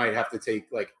 You might have to take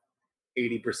like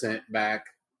 80% back,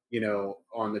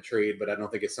 on the trade, but I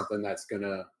don't think it's something that's going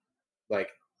to like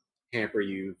hamper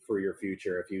you for your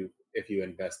future if you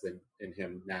invest in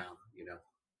him now,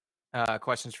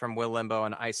 Questions from Will Limbo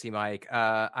and Icy Mike.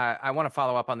 I want to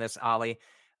follow up on this, Ollie.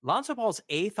 Lonzo Ball's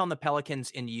 8th on the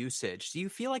Pelicans in usage. Do you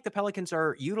feel like the Pelicans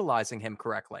are utilizing him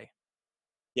correctly?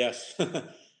 Yes,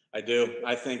 I do.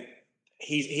 I think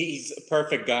he's a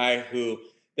perfect guy who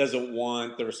doesn't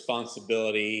want the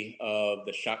responsibility of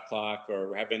the shot clock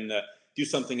or having to do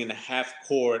something in the half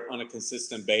court on a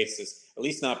consistent basis, at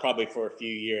least not probably for a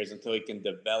few years until he can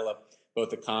develop both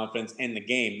the confidence and the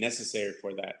game necessary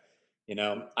for that.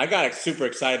 I got super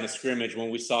excited in the scrimmage when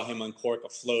we saw him uncork a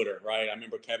floater, right? I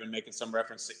remember Kevin making some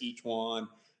reference to each one,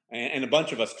 and a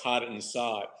bunch of us caught it and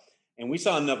saw it. And we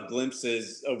saw enough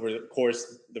glimpses over the course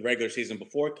of the regular season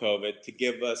before COVID to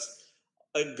give us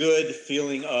a good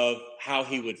feeling of how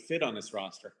he would fit on this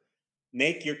roster.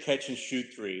 Make your catch and shoot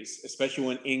threes, especially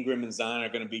when Ingram and Zion are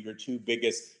going to be your two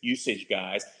biggest usage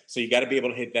guys. So you got to be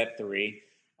able to hit that three.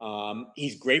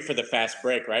 He's great for the fast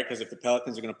break, right? Because if the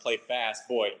Pelicans are going to play fast,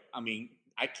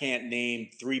 I can't name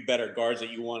 3 better guards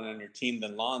that you want on your team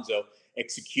than Lonzo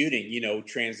executing,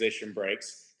 transition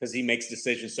breaks, because he makes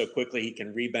decisions so quickly. He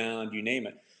can rebound, you name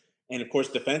it. And of course,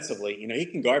 defensively, he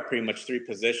can guard pretty much 3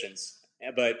 positions.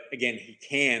 But again,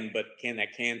 can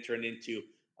that turn into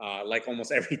like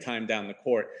almost every time down the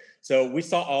court. So we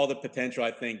saw all the potential,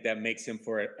 I think, that makes him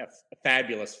for a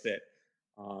fabulous fit.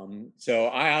 So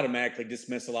I automatically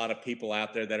dismiss a lot of people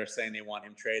out there that are saying they want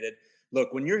him traded.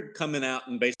 Look, when you're coming out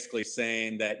and basically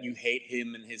saying that you hate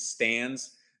him and his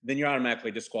stands, then you're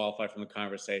automatically disqualified from the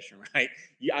conversation, right?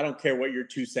 I don't care what your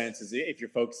 2 cents is if you're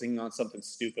focusing on something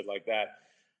stupid like that.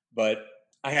 But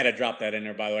I had to drop that in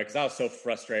there, by the way, because I was so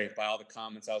frustrated by all the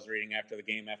comments I was reading after the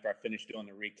game, after I finished doing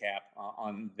the recap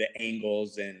on the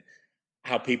angles and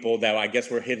how people that I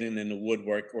guess were hidden in the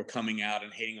woodwork were coming out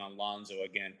and hating on Lonzo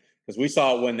again. Because we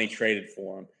saw when they traded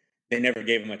for him, they never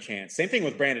gave him a chance. Same thing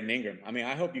with Brandon Ingram.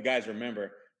 I hope you guys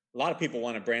remember, a lot of people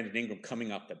wanted Brandon Ingram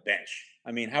coming off the bench.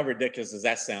 How ridiculous does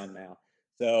that sound now?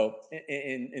 So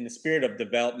in the spirit of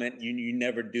development, you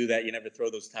never do that. You never throw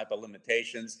those type of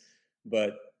limitations.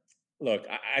 But look,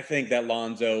 I think that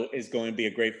Lonzo is going to be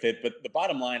a great fit. But the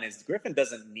bottom line is Griffin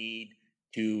doesn't need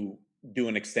to do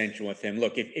an extension with him.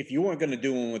 Look, if you weren't going to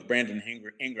do one with Brandon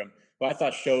Ingram, who I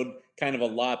thought showed kind of a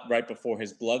lot right before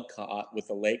his blood clot with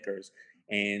the Lakers,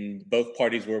 and both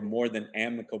parties were more than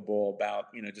amiable about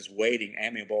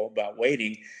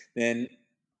waiting, then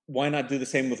why not do the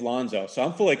same with Lonzo? So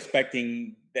I'm fully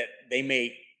expecting that they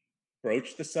may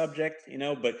broach the subject,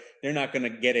 but they're not going to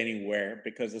get anywhere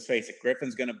because, let's face it,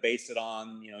 Griffin's going to base it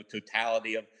on,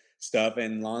 totality of stuff,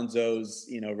 and Lonzo's,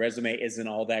 resume isn't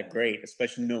all that great,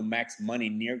 especially no max money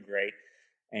near great.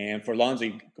 And for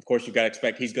Lonzo, of course, you got to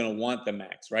expect he's going to want the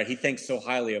max, right? He thinks so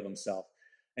highly of himself.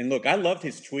 And look, I loved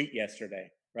his tweet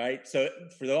yesterday, right? So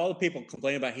for all the people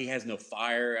complaining about he has no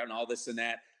fire and all this and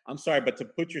that, I'm sorry, but to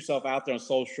put yourself out there on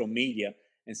social media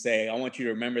and say, I want you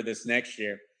to remember this next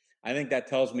year, I think that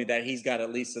tells me that he's got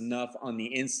at least enough on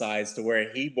the insides to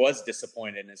where he was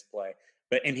disappointed in his play,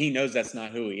 and he knows that's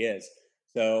not who he is.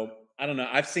 So I don't know.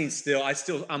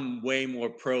 I'm way more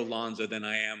pro Lonzo than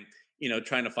I am,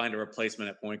 trying to find a replacement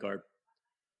at point guard.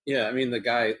 Yeah. The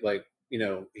guy,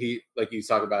 he, like you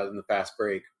talk about in the fast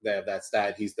break, that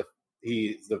stat, he's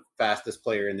the fastest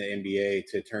player in the NBA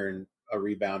to turn a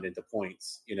rebound into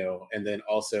points, and then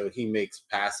also he makes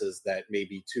passes that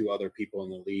maybe 2 other people in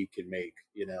the league can make,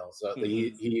 so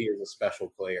he is a special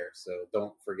player. So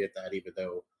don't forget that, even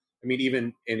though,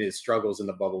 even in his struggles in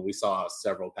the bubble, we saw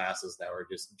several passes that were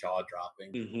just jaw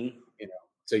dropping,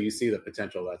 so you see the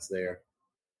potential that's there.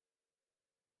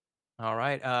 All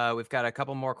right. We've got a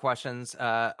couple more questions.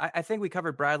 I think we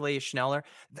covered Bradley Schneller.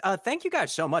 Thank you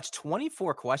guys so much.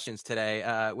 24 questions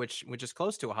today, which is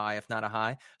close to a high, if not a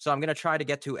high. So I'm going to try to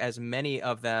get to as many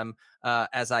of them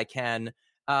as I can.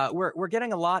 We're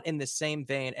getting a lot in the same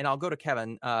vein, and I'll go to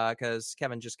Kevin because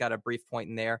Kevin just got a brief point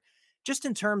in there. Just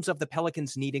in terms of the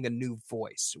Pelicans needing a new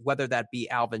voice, whether that be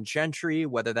Alvin Gentry,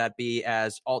 whether that be,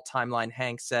 as Alt Timeline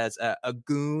Hank says, a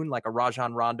goon like a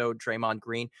Rajon Rondo, Draymond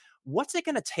Green. What's it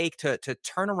going to take to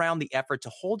turn around the effort to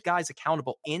hold guys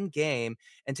accountable in game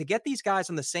and to get these guys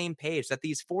on the same page that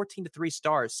these 14-3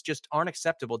 starts just aren't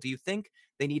acceptable? Do you think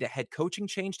they need a head coaching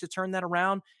change to turn that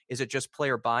around? Is it just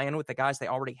player buy-in with the guys they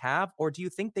already have? Or do you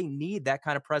think they need that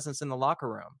kind of presence in the locker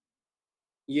room?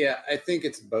 Yeah, I think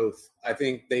it's both. I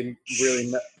think they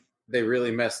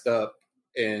really messed up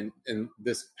in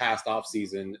this past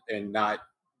offseason and not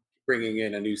bringing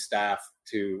in a new staff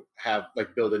to have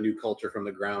build a new culture from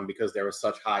the ground, because there was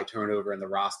such high turnover in the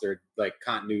roster. Like,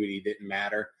 continuity didn't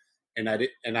matter, and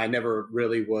I never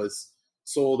really was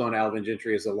sold on Alvin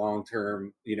Gentry as a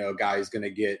long-term guy who's going to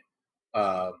get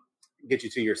you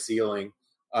to your ceiling.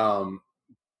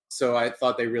 So I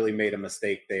thought they really made a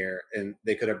mistake there, and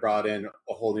they could have brought in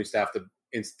a whole new staff to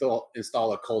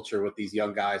install a culture with these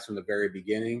young guys from the very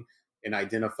beginning and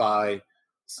identify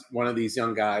one of these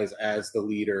young guys as the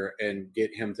leader and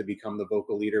get him to become the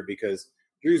vocal leader, because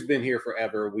Drew's been here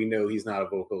forever. We know he's not a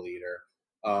vocal leader.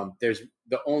 There's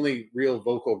the only real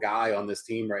vocal guy on this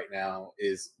team right now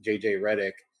is JJ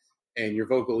Redick, and your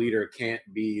vocal leader can't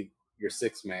be your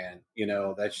sixth man.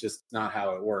 That's just not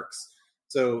how it works.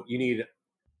 So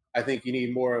I think you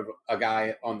need more of a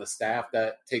guy on the staff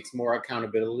that takes more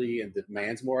accountability and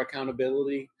demands more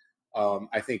accountability.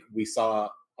 I think we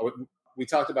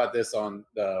talked about this on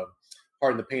the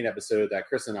Pardon the Pain episode that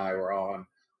Chris and I were on,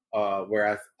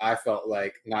 where I felt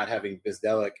like not having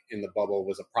Bizdelic in the bubble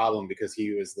was a problem, because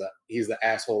he's the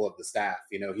asshole of the staff.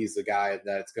 He's the guy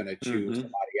that's going to choose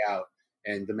somebody out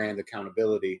and demand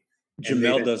accountability.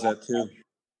 Jamel does that too.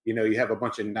 You have a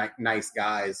bunch of nice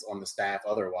guys on the staff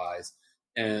otherwise.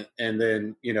 And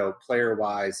then, player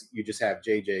wise, you just have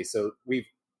JJ. So we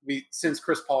since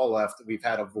Chris Paul left, we've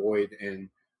had a void in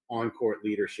on-court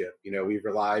leadership. We've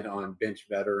relied on bench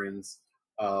veterans,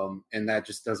 and that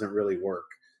just doesn't really work.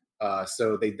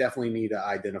 So they definitely need to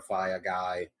identify a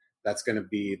guy that's going to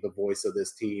be the voice of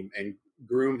this team and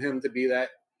groom him to be that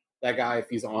guy. If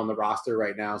he's on the roster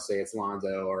right now, say it's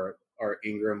Lonzo or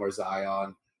Ingram or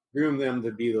Zion, groom them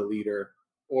to be the leader,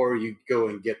 or you go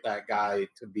and get that guy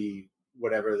to be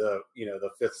whatever the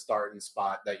fifth starting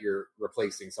spot that you're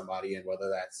replacing somebody in, whether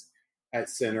that's at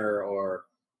center or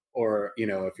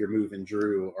if you're moving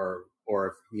Drew or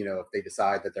if they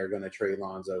decide that they're going to trade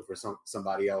Lonzo for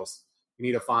somebody else, you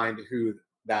need to find who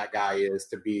that guy is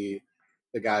to be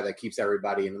the guy that keeps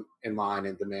everybody in line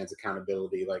and demands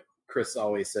accountability. Like Chris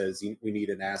always says, we need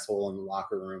an asshole in the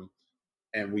locker room,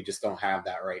 and we just don't have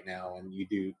that right now. And you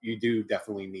do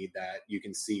definitely need that. You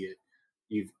can see it.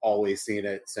 You've always seen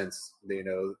it since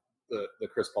the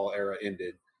Chris Paul era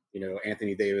ended.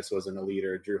 Anthony Davis wasn't a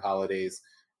leader. Drew Holiday's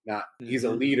not. He's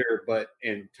a leader, but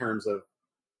in terms of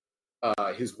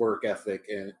his work ethic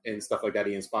and stuff like that,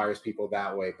 he inspires people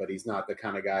that way. But he's not the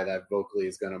kind of guy that vocally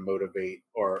is going to motivate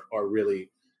or really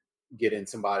get in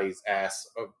somebody's ass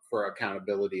for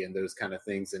accountability and those kind of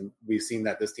things. And we've seen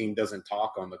that this team doesn't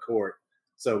talk on the court.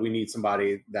 So we need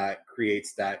somebody that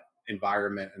creates that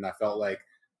environment. And I felt like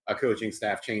a coaching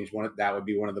staff change, that would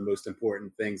be one of the most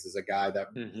important things, is a guy that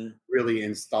really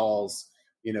installs,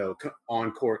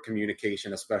 on-court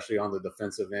communication, especially on the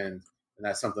defensive end. And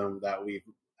that's something that we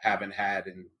haven't had,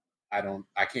 and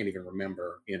I can't even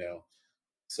remember,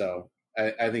 So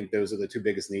I think those are the two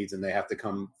biggest needs, and they have to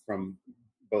come from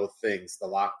both things,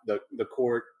 the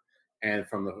court and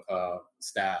from the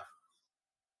staff.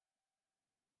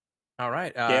 All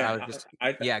right.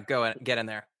 Go and get in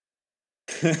there.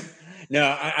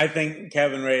 No, I think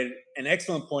Kevin raised an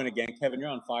excellent point again. Kevin, you're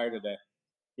on fire today.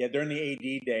 Yeah, during the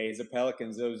AD days, the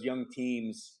Pelicans, those young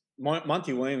teams,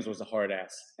 Monty Williams was a hard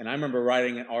ass. And I remember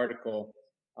writing an article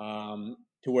to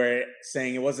where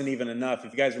saying it wasn't even enough.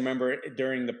 If you guys remember,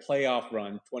 during the playoff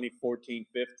run,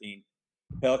 2014-15,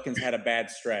 Pelicans had a bad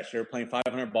stretch. They were playing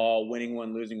 500 ball, winning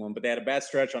one, losing one. But they had a bad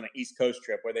stretch on an East Coast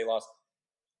trip where they lost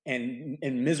in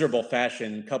miserable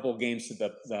fashion a couple of games to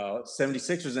the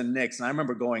 76ers and Knicks. And I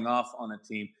remember going off on a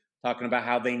team talking about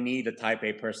how they need a type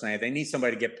A personality. They need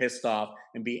somebody to get pissed off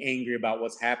and be angry about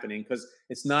what's happening, because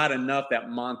it's not enough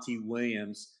that Monty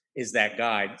Williams is that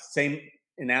guy. Same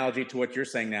analogy to what you're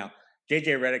saying now.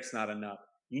 JJ Redick's not enough.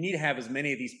 You need to have as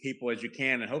many of these people as you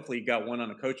can, and hopefully you got one on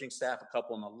the coaching staff, a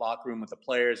couple in the locker room with the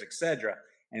players, etc.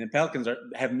 And the Pelicans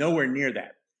have nowhere near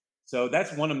that. So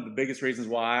that's one of the biggest reasons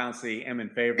why I honestly am in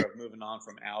favor of moving on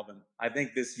from Alvin. I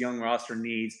think this young roster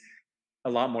needs a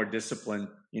lot more discipline.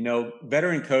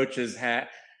 Veteran coaches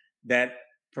that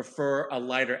prefer a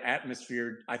lighter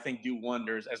atmosphere, I think, do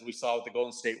wonders, as we saw with the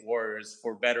Golden State Warriors,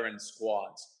 for veteran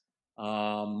squads.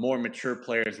 More mature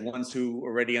players, ones who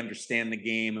already understand the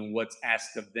game and what's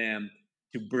asked of them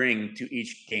to bring to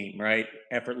each game, right?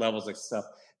 Effort levels and stuff.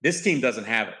 This team doesn't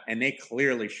have it, and they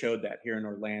clearly showed that here in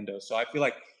Orlando. So I feel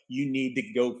like you need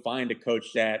to go find a coach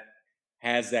that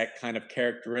has that kind of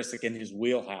characteristic in his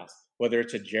wheelhouse, whether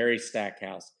it's a Jerry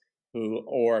Stackhouse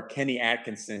or Kenny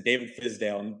Atkinson, David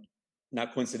Fizdale. And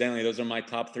not coincidentally, those are my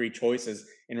top 3 choices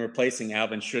in replacing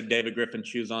Alvin should David Griffin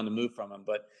choose on to move from him.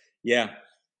 But yeah,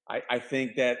 I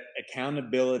think that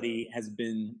accountability has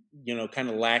been, kind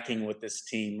of lacking with this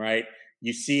team, right?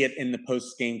 You see it in the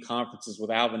post-game conferences with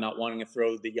Alvin not wanting to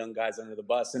throw the young guys under the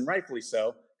bus, and rightfully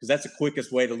so, because that's the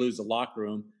quickest way to lose a locker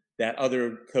room that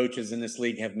other coaches in this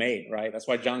league have made, right? That's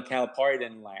why John Calipari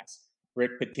didn't last.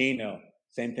 Rick Pitino.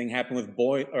 Same thing happened with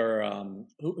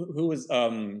who was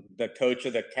the coach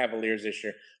of the Cavaliers this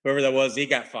year? Whoever that was, he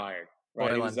got fired.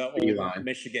 Right, he was the old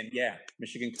Michigan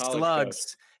college slugs.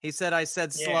 Coach. He said, "I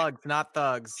said slugs, not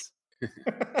thugs."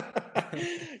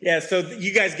 Yeah, so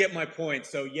you guys get my point.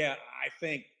 So yeah, I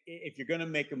think if you're going to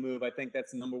make a move, I think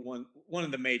that's one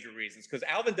of the major reasons, because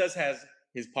Alvin does has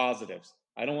his positives.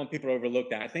 I don't want people to overlook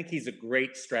that. I think he's a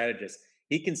great strategist.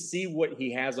 He can see what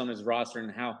he has on his roster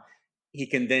and how he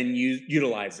can then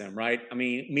utilize them, right? I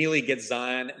mean, Mealy gets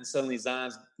Zion, and suddenly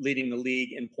Zion's leading the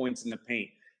league in points in the paint.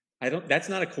 That's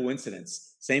not a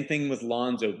coincidence. Same thing with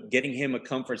Lonzo, getting him a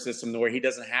comfort system where he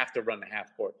doesn't have to run the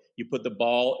half court. You put the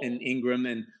ball in Ingram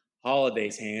and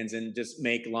Holiday's hands and just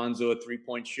make Lonzo a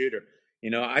 3-point shooter.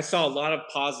 I saw a lot of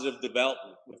positive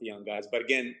development with the young guys, but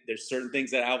again, there's certain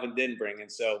things that Alvin didn't bring,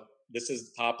 and so this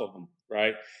is the top of them,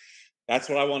 right? That's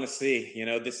what I want to see.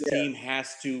 This team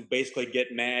has to basically get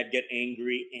mad, get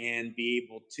angry, and be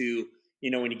able to,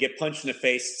 when you get punched in the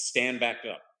face, stand back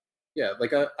up. Yeah,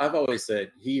 like I've always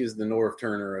said, he is the Norv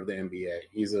Turner of the NBA.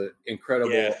 He's an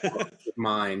incredible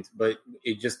mind, but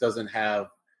it just doesn't have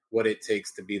what it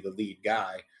takes to be the lead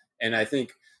guy. And I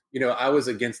think, I was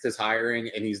against his hiring,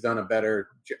 and he's done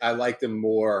I liked him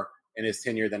more in his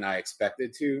tenure than I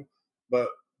expected to. But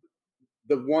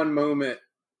the one moment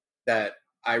that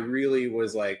I really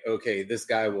was like, okay, this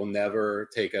guy will never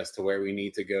take us to where we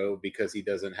need to go because he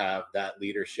doesn't have that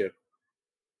leadership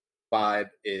vibe,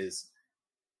 is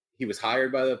he was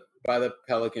hired by the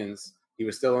Pelicans. He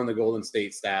was still on the Golden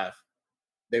State staff.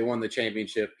 They won the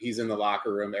championship. He's in the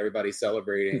locker room. Everybody's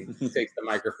celebrating. He takes the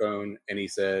microphone and he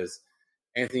says,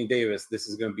 "Anthony Davis, this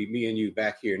is going to be me and you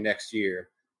back here next year."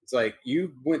 It's like,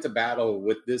 you went to battle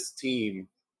with this team,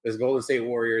 this Golden State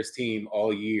Warriors team,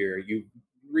 all year. You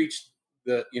reached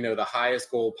the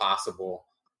highest goal possible,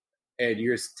 and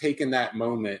you're taking that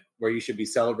moment where you should be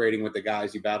celebrating with the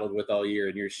guys you battled with all year,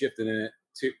 and you're shifting it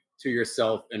to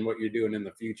yourself and what you're doing in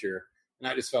the future. And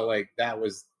I just felt like that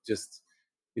was just,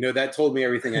 that told me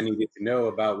everything I needed to know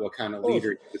about what kind of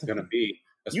leader he was going to be.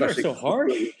 Especially you are so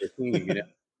harsh. Team,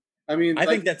 I mean, I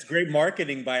think that's great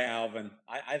marketing by Alvin.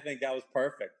 I think that was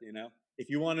perfect. If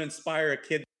you want to inspire a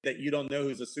kid that you don't know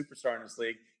who's a superstar in this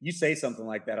league, you say something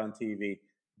like that on TV.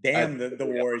 Damn the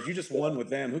Warriors. You just won with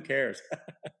them. Who cares?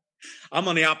 I'm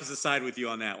on the opposite side with you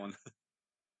on that one.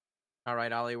 All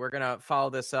right, Ollie, we're going to follow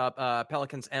this up.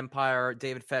 Pelicans Empire,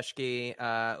 David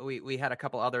Feshke. We had a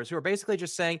couple others who are basically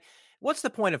just saying, what's the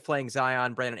point of playing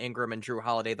Zion, Brandon Ingram, and Drew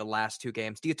Holiday the last 2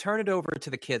 games? Do you turn it over to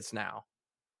the kids now?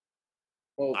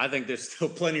 Well, I think there's still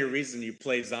plenty of reason you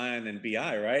play Zion and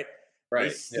BI, right? Right. They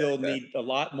still need a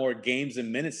lot more games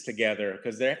and minutes together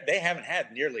because they haven't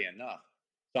had nearly enough.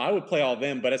 So I would play all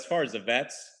them. But as far as the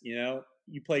vets,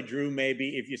 you play Drew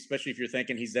maybe, especially if you're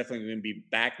thinking he's definitely going to be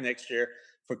back next year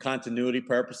for continuity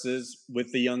purposes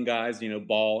with the young guys,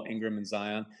 Ball, Ingram, and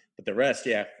Zion. But the rest,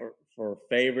 for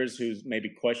Favors, who's maybe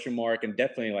question mark, and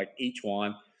definitely like each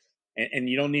one. And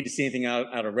you don't need to see anything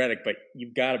out of Redick, but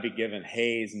you've got to be giving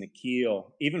Hayes,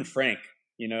 Nikhil, even Frank.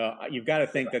 You've got to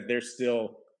think that they're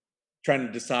still trying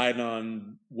to decide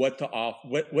on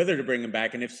whether to bring him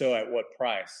back, and if so, at what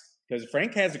price. Because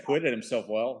Frank has acquitted himself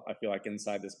well, I feel like,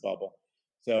 inside this bubble.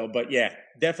 So, but yeah,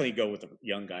 definitely go with the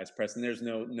young guys, Preston. There's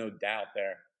no doubt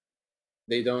there.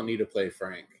 They don't need to play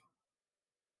Frank.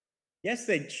 Yes,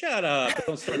 they shut up.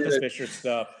 Don't start this Fisher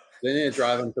stuff. They need to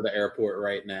drive him to the airport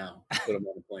right now. Put him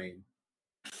on a plane.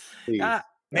 Please.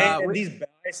 Man, these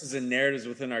biases and narratives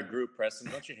within our group,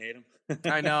 Preston. Don't you hate them?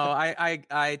 I know.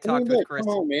 I talked with Chris.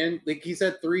 Come on, man. Like, he's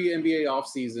had 3 NBA off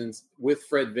seasons with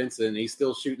Fred Vincent. And he's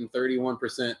still shooting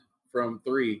 31% from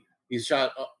three. He's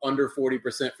shot under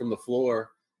 40% from the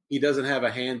floor. He doesn't have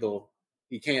a handle.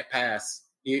 He can't pass.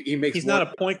 He makes. He's not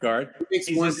a point guard. He makes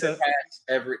he's one just pass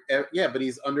every. Yeah, but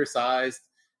he's undersized.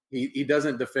 He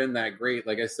doesn't defend that great.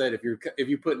 Like I said, if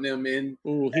you're putting him in,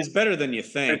 he's better than you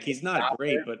think. He's not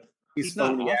great, but he's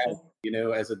not phony awful.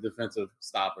 Allen, as a defensive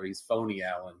stopper, he's phony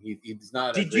Allen. He's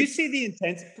not. Did you see the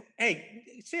intensity? Hey,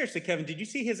 seriously, Kevin, did you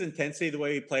see his intensity the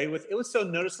way he played with? It was so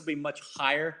noticeably much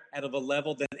higher out of a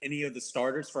level than any of the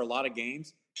starters for a lot of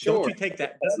games. Sure. Don't you take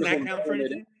that? Doesn't that count for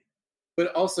anything?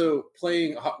 But also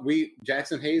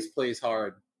Jackson Hayes plays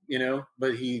hard,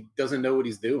 but he doesn't know what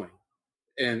he's doing.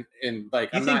 And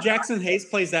like, you think Jackson Hayes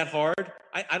plays that hard?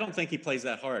 I don't think he plays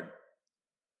that hard.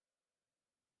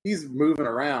 He's moving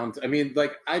around. I mean,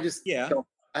 like, I just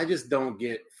don't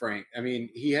get Frank. I mean,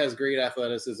 he has great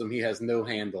athleticism. He has no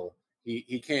handle.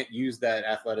 He can't use that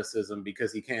athleticism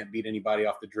because he can't beat anybody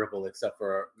off the dribble except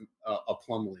for a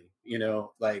Plumlee.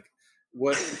 Like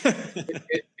what?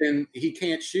 And he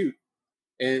can't shoot.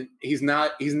 And he's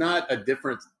not a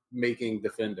difference-making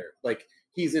defender. Like,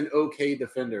 he's an okay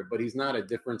defender, but he's not a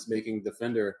difference-making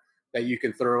defender that you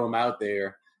can throw him out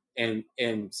there and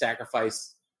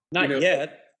sacrifice. Not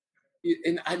yet.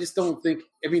 And I just don't think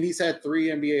 – I mean, he's had 3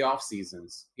 NBA off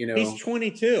seasons, He's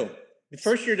 22. The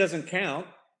first year doesn't count.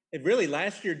 It really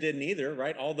last year didn't either,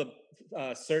 right? All the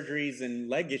surgeries and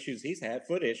leg issues he's had,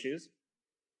 foot issues.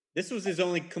 This was his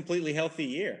only completely healthy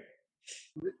year.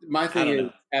 My thing is,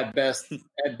 at best,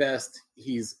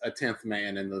 he's a 10th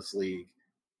man in this league.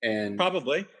 And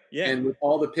probably, yeah. And with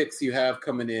all the picks you have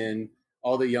coming in,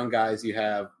 all the young guys you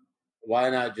have, why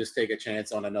not just take a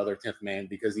chance on another 10th man?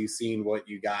 Because you've seen what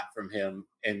you got from him,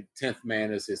 and 10th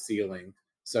man is his ceiling.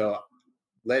 So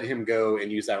let him go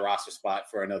and use that roster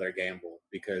spot for another gamble.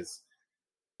 Because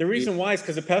the reason why is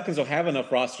because the Pelicans will have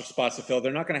enough roster spots to fill.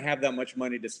 They're not going to have that much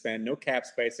money to spend. No cap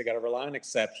space. They got to rely on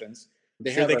exceptions.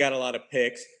 They got a lot of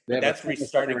picks. That's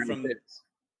restarting from picks.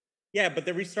 Yeah, but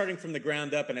they're restarting from the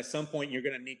ground up, and at some point you're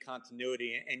going to need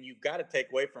continuity, and you've got to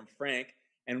take away from Frank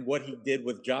and what he did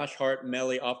with Josh Hart and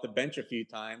Melly off the bench a few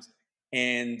times,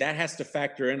 and that has to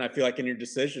factor in, I feel like, in your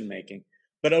decision making.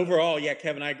 But overall, yeah,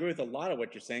 Kevin, I agree with a lot of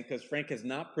what you're saying, because Frank has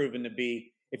not proven to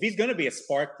be, if he's going to be a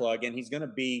spark plug, and he's going to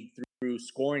be through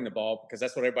scoring the ball, because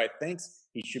that's what everybody thinks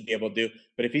he should be able to do.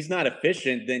 But if he's not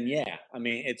efficient, then yeah, I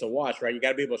mean, it's a wash, right? You got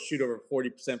to be able to shoot over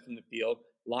 40% from the field,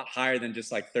 a lot higher than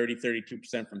just like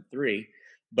 32% from three.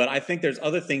 But I think there's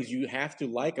other things you have to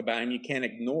like about him. You can't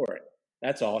ignore it.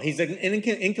 That's all. He's an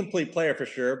incomplete player for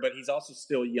sure, but he's also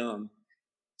still young.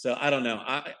 So I don't know.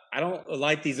 I don't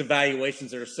like these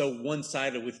evaluations that are so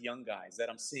one-sided with young guys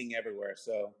that I'm seeing everywhere.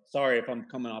 So sorry if I'm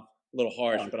coming off a little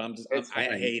harsh, but I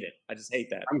hate it. I just hate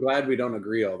that. I'm glad we don't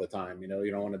agree all the time. You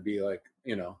don't want to be like,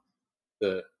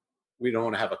 we don't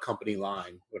want to have a company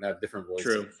line. We want to have different voices.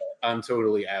 True. I'm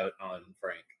totally out on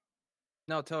Frank.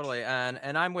 No, totally.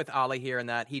 And I'm with Ollie here in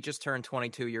that he just turned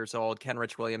 22 years old.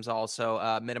 Kenrich Williams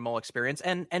also minimal experience.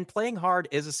 And playing hard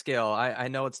is a skill. I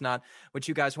know it's not what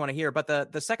you guys want to hear, but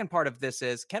the second part of this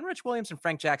is Kenrich Williams and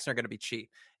Frank Jackson are going to be cheap.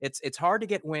 It's hard to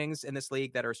get wings in this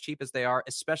league that are as cheap as they are,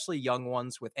 especially young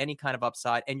ones with any kind of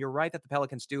upside. And you're right that the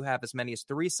Pelicans do have as many as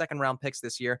 3 second-round picks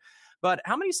this year. But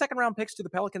how many second-round picks do the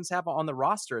Pelicans have on the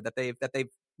roster that they've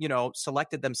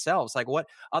selected themselves? Like, what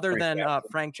other than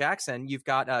Frank Jackson? You've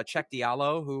got Cheick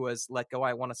Diallo, who was let go,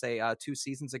 I want to say 2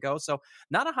 seasons ago. So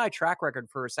not a high track record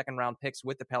for second round picks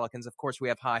with the Pelicans. Of course, we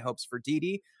have high hopes for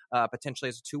Didi, potentially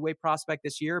as a 2-way prospect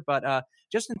this year. But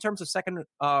just in terms of second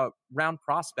round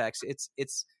prospects,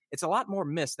 it's a lot more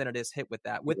missed than it is hit with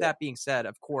that. With that being said,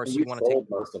 of course, you want to take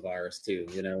most of ours too.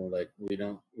 Like we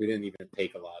didn't even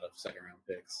take a lot of second round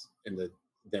picks in the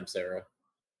Demps era.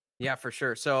 Yeah, for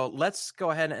sure. So let's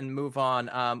go ahead and move on.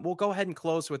 We'll go ahead and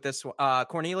close with this.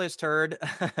 Cornelius Turd,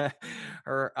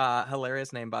 her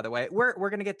hilarious name, by the way. We're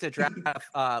going to get to draft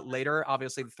later.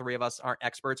 Obviously, the 3 of us aren't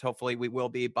experts. Hopefully, we will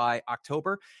be by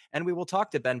October. And we will talk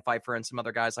to Ben Pfeiffer and some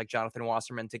other guys like Jonathan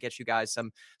Wasserman to get you guys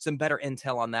some better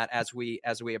intel on that as we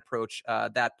approach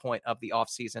that point of the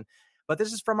offseason. But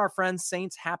this is from our friend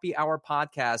Saints Happy Hour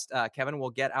podcast. Kevin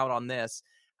will get out on this.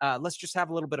 Let's just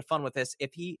have a little bit of fun with this.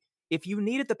 If you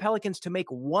needed the Pelicans to make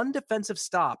one defensive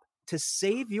stop to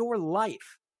save your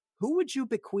life, who would you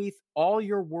bequeath all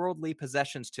your worldly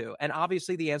possessions to? And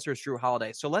obviously the answer is Drew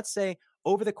Holiday. So let's say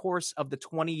over the course of the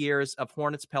 20 years of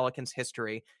Hornets Pelicans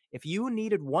history, if you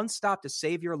needed one stop to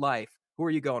save your life, who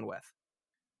are you going with?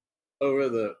 Over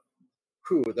the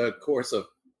course of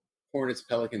Hornets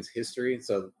Pelicans history,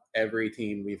 so every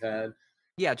team we've had?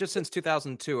 Yeah, just since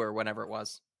 2002 or whenever it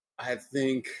was. I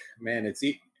think, man,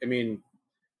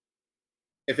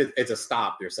 if it's a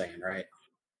stop, you're saying, right?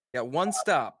 Yeah, one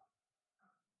stop.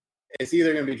 it's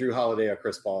either going to be Drew Holiday or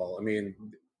Chris Paul. I mean,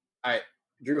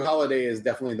 Drew Holiday is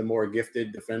definitely the more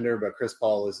gifted defender, but Chris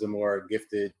Paul is the more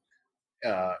gifted,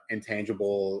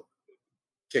 intangible,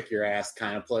 kick your ass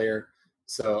kind of player.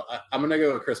 So I'm going to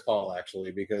go with Chris Paul,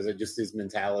 actually, because it just his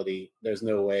mentality. There's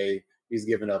no way he's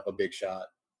giving up a big shot.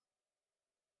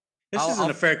 This isn't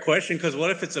a fair question, because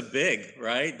what if it's a big,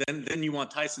 right? Then you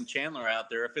want Tyson Chandler out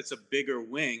there. If it's a bigger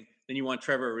wing, then you want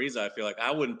Trevor Ariza. I feel like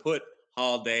I wouldn't put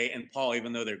Holiday and Paul,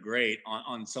 even though they're great,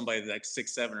 on somebody like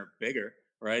 6'7" or bigger,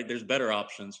 right? There's better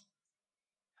options.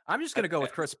 I'm just going to go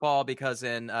with Chris Paul because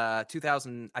in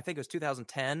 2000, I think it was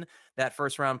 2010, that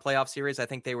first round playoff series, I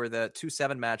think they were the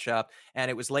 2-7 matchup, and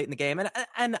it was late in the game.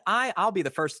 And I'll be the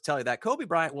first to tell you that Kobe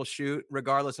Bryant will shoot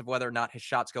regardless of whether or not his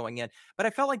shot's going in. But I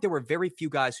felt like there were very few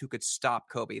guys who could stop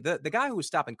Kobe. The guy who was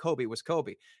stopping Kobe was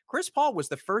Kobe. Chris Paul was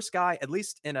the first guy, at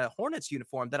least in a Hornets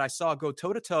uniform, that I saw go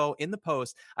toe-to-toe in the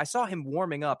post. I saw him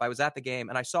warming up. I was at the game,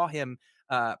 and I saw him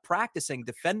practicing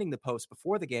defending the post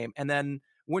before the game. And then,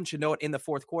 wouldn't you know it, in the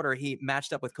fourth quarter, he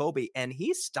matched up with Kobe, and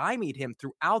he stymied him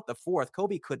throughout the fourth.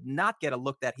 Kobe could not get a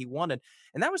look that he wanted.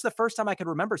 And that was the first time I could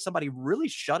remember somebody really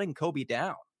shutting Kobe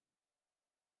down.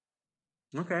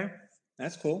 Okay,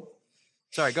 that's cool.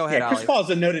 Sorry, go ahead, yeah, Chris Ali. Paul's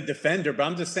a noted defender, but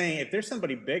I'm just saying, if there's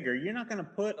somebody bigger, you're not going to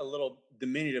put a little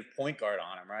diminutive point guard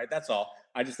on him, right? That's all.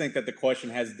 I just think that the question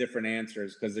has different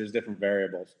answers because there's different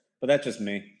variables. But that's just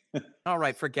me. All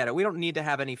right, forget it. We don't need to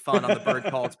have any fun on the Bird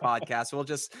Calls podcast.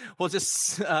 We'll just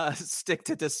stick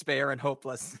to despair and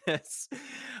hopelessness.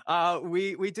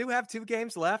 We do have 2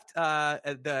 games left.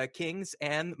 The Kings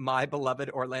and my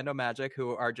beloved Orlando Magic,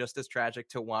 who are just as tragic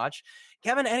to watch.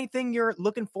 Kevin, anything you're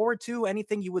looking forward to?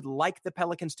 Anything you would like the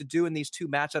Pelicans to do in these 2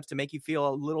 matchups to make you feel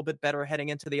a little bit better heading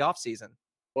into the offseason?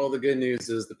 Well, the good news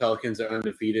is the Pelicans are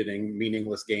undefeated in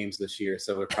meaningless games this year,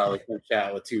 so we're probably going to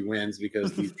chat with 2 wins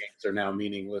because these games are now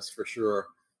meaningless for sure.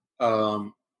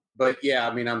 But yeah,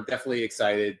 I mean, I'm definitely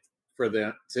excited for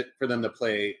them to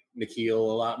play Nikhil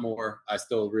a lot more. I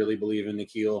still really believe in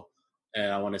Nikhil,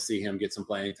 and I want to see him get some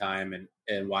playing time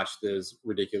and watch those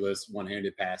ridiculous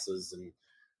one-handed passes and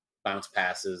bounce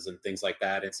passes and things like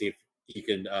that, and see if he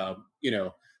can,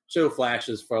 show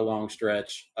flashes for a long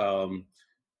stretch.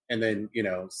 And then,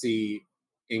 see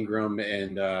Ingram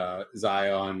and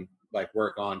Zion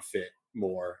work on fit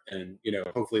more. And,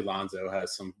 hopefully Lonzo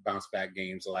has some bounce back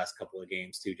games the last couple of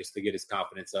games too, just to get his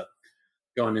confidence up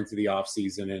going into the off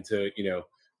season and to,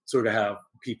 sort of have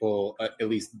people at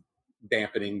least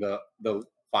dampening the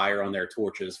fire on their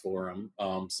torches for him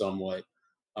somewhat.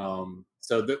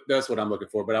 So that's what I'm looking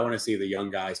for. But I want to see the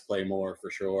young guys play more for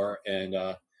sure. And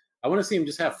I want to see them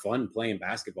just have fun playing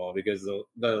basketball because the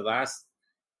last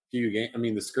few games, I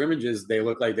mean, the scrimmages, they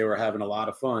looked like they were having a lot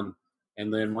of fun.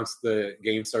 And then once the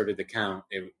game started to count,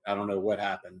 I don't know what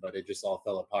happened, but it just all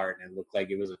fell apart and it looked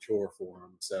like it was a chore for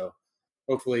them. So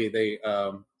hopefully they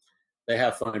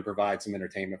have fun and provide some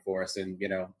entertainment for us. And,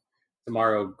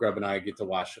 tomorrow Grub and I get to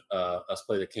watch us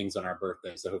play the Kings on our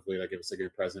birthday. So hopefully they'll give us a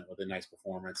good present with a nice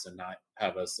performance and not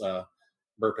have us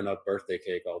burping up birthday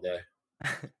cake all day.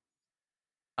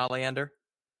 Oleander?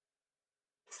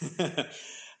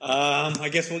 I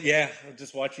guess I'll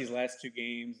just watch these last 2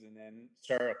 games and then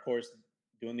start, of course,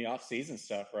 doing the off-season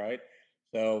stuff, right?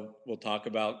 So we'll talk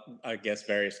about, I guess,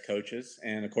 various coaches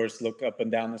and, of course, look up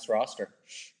and down this roster.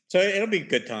 So it'll be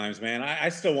good times, man. I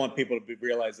still want people to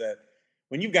realize that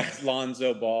when you've got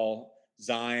Lonzo Ball,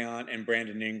 Zion, and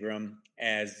Brandon Ingram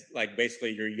as,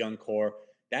 basically your young core,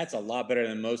 that's a lot better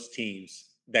than most teams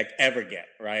that ever get,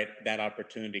 right, that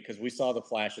opportunity, because we saw the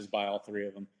flashes by all 3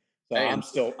 of them.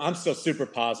 So I'm still super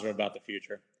positive about the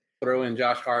future. Throw in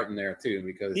Josh Hart in there too,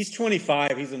 because he's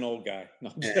 25. He's an old guy.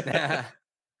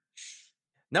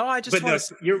 No, I just.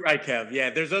 But you're right, Kev. Yeah,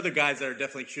 there's other guys that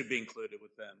definitely should be included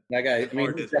with them. That guy,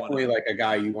 he's definitely a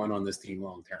guy you want on this team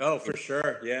long term. Oh, for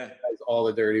sure. Yeah, he does all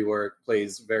the dirty work,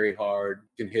 plays very hard,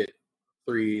 can hit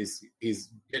threes. He's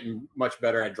getting much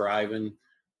better at driving.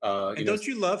 Don't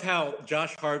you love how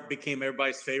Josh Hart became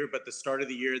everybody's favorite, but at the start of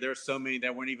the year, there are so many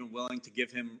that weren't even willing to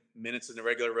give him minutes in the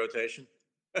regular rotation?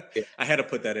 Yeah. I had to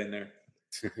put that in there.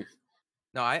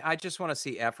 No, I just want to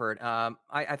see effort.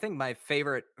 I think my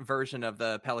favorite version of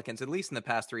the Pelicans, at least in the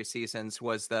past 3 seasons,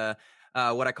 was the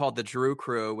what I called the Drew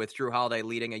crew, with Drew Holiday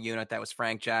leading a unit that was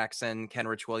Frank Jackson,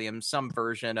 Kenrich Williams, some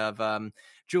version of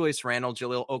Julius Randle,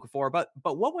 Jahlil Okafor.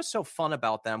 But what was so fun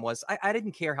about them was I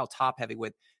didn't care how top heavy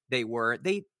they were.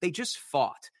 They just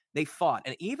fought. They fought.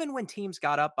 And even when teams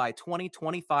got up by 20,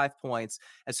 25 points,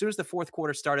 as soon as the fourth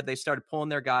quarter started, they started pulling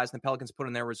their guys and the Pelicans put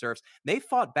in their reserves. They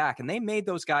fought back and they made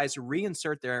those guys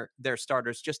reinsert their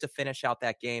starters just to finish out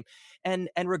that game. And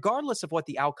regardless of what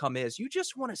the outcome is, you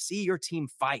just want to see your team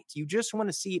fight. You just want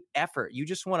to see effort. You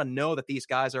just want to know that these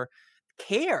guys are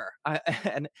care.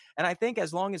 And I think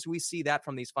as long as we see that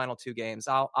from these final two games,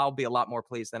 I'll be a lot more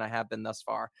pleased than I have been thus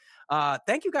far.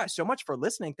 Thank you guys so much for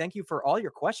listening. Thank you for all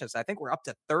your questions. I think we're up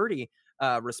to 30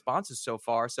 responses so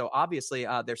far. So obviously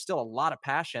there's still a lot of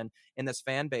passion in this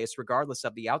fan base, regardless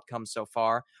of the outcome so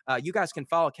far. You guys can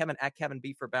follow Kevin at Kevin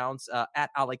B for Bounce, at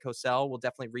Ali Cosell. We'll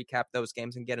definitely recap those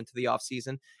games and get into the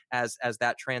offseason as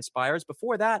that transpires.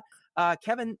 Before that,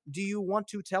 Kevin, do you want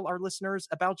to tell our listeners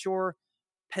about your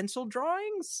pencil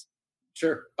drawings?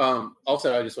 Sure.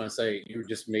 Also, I just want to say you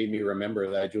just made me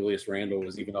remember that Julius Randle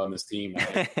was even on this team.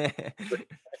 I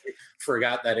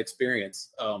forgot that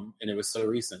experience, and it was so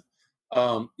recent.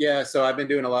 So I've been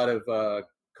doing a lot of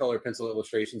color pencil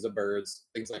illustrations of birds,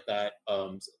 things like that.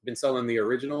 Been selling the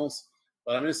originals,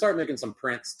 but I'm going to start making some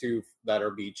prints too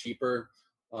that'll be cheaper.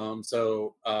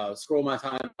 Scroll my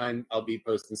timeline. I'll be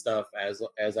posting stuff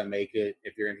as I make it.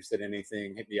 If you're interested in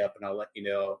anything, hit me up and I'll let you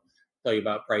know. Tell you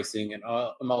about pricing, and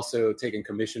I'm also taking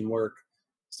commission work.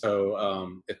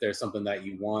 So if there's something that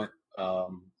you want,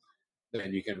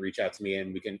 then you can reach out to me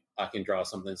and I can draw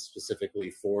something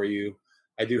specifically for you.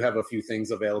 I do have a few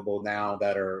things available now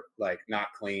that are like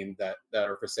not claimed that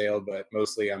are for sale, but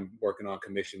mostly I'm working on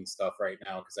commission stuff right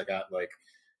now because I got like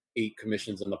 8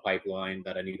 commissions in the pipeline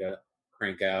that I need to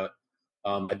crank out.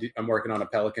 I'm working on a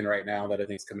pelican right now that I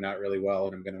think is coming out really well,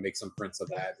 and I'm going to make some prints of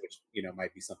that, which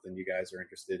might be something you guys are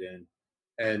interested in.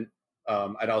 And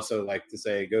I'd also like to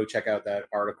say, go check out that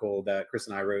article that Chris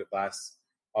and I wrote last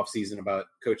offseason about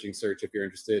coaching search. If you're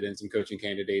interested in some coaching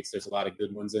candidates, there's a lot of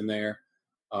good ones in there.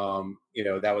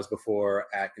 That was before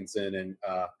Atkinson and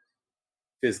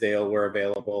Fizdale were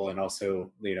available, and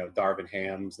also Darvin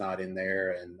Ham's not in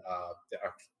there, and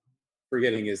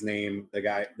forgetting his name,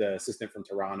 the assistant from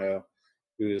Toronto,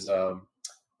 who's a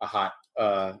hot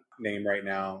name right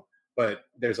now. But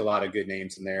there's a lot of good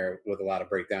names in there with a lot of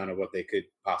breakdown of what they could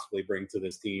possibly bring to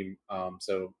this team.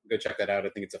 So go check that out. I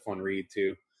think it's a fun read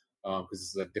too, because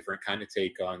it's a different kind of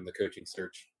take on the coaching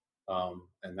search.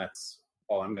 And that's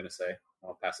all I'm going to say.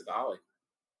 I'll pass it to Ollie.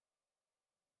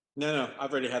 No,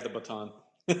 I've already had the baton.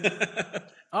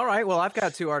 All right. Well, I've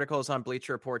got 2 articles on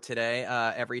Bleacher Report today.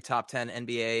 Every top 10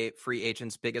 NBA free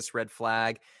agent's biggest red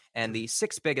flag and the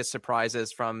 6 biggest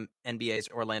surprises from NBA's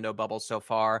Orlando bubble so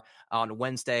far. On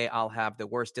Wednesday, I'll have the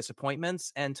worst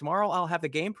disappointments. And tomorrow, I'll have the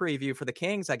game preview for the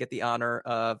Kings. I get the honor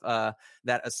of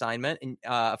that assignment. And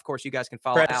of course, you guys can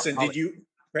follow Preston,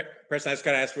 Preston, I just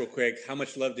got to ask real quick, how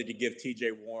much love did you give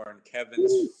TJ Warren?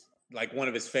 Kevin's like one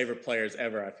of his favorite players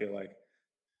ever, I feel like.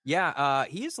 Yeah,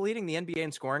 he is leading the NBA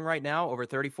in scoring right now, over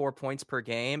 34 points per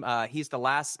game. He's the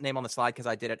last name on the slide because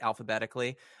I did it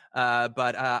alphabetically.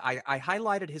 But I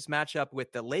highlighted his matchup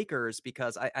with the Lakers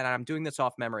because I'm doing this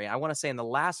off memory. I want to say in the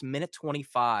last minute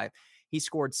 25, he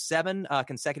scored 7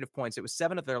 consecutive points. It was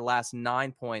 7 of their last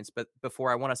 9 points. But before,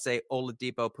 I want to say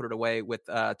Oladipo put it away with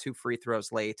 2 free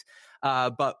throws late.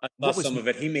 But I saw some of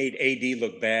it. He made AD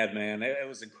look bad, man. It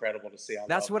was incredible to see.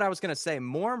 That's what I was going to say.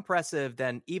 More impressive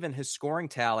than even his scoring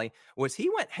tally was he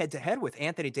went head to head with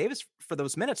Anthony Davis for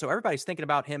those minutes. So everybody's thinking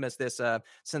about him as this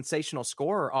sensational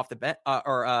scorer off the bench,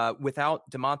 or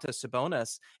without Domantas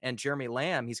Sabonis and Jeremy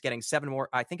Lamb. He's getting 7 more.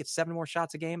 I think it's 7 more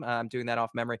shots a game. I'm doing that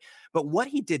off memory. But what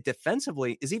he did defensively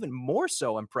is even more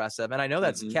so impressive. And I know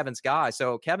that's Kevin's guy.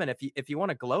 So Kevin, if you want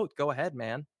to gloat, go ahead,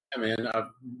 man. Yeah, man. I've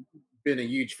been a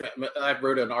huge fan. I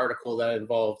wrote an article that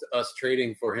involved us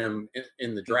trading for him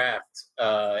in the draft,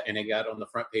 and it got on the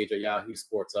front page of Yahoo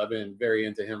Sports. I've been very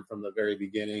into him from the very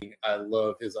beginning. I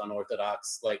love his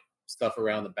unorthodox stuff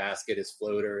around the basket, his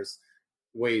floaters,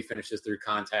 the way he finishes through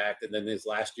contact, and then his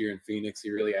last year in Phoenix,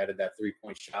 he really added that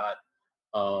 3-point shot.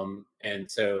 And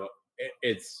so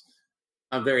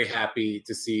I'm very happy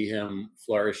to see him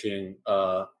flourishing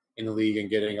in the league and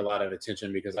getting a lot of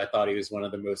attention, because I thought he was one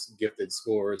of the most gifted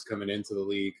scorers coming into the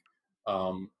league.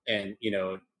 And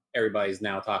everybody's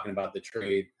now talking about the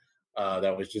trade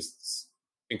that was just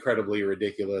incredibly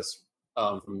ridiculous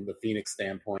from the Phoenix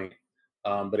standpoint.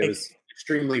 But it was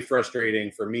extremely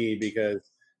frustrating for me because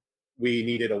we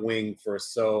needed a wing for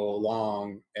so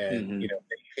long, and they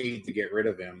paid to get rid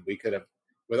of him. We could have,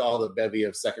 with all the bevy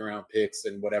of second round picks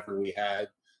and whatever we had,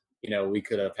 we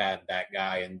could have had that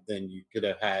guy, and then you could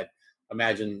have had,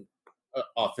 imagine,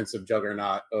 offensive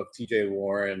juggernaut of TJ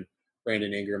Warren,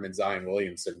 Brandon Ingram, and Zion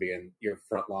Williamson being your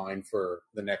front line for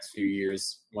the next few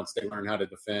years once they learn how to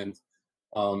defend.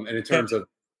 And in terms of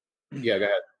Yeah, go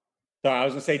ahead. So I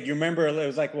was gonna say, do you remember it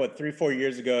was like what 3-4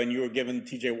 years ago, and you were giving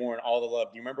TJ Warren all the love?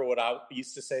 Do you remember what I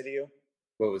used to say to you?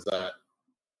 What was that?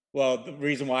 Well, the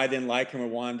reason why I didn't like him or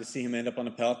wanted to see him end up on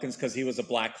the Pelicans because he was a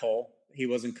black hole. He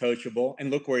wasn't coachable,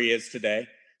 and look where he is today.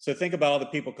 So think about all the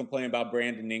people complaining about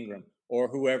Brandon Ingram or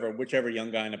whoever, whichever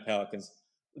young guy in the Pelicans.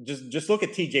 Just look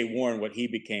at TJ Warren, what he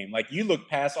became. Like you look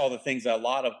past all the things that a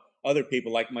lot of other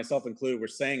people, like myself included, were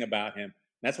saying about him.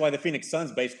 That's why the Phoenix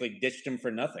Suns basically ditched him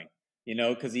for nothing,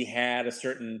 because he had a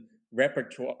certain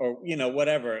repertoire or,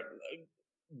 whatever,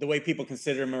 the way people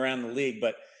consider him around the league.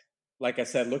 But like I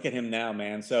said, look at him now,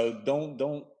 man. So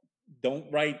don't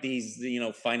write these,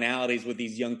 finalities with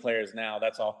these young players now.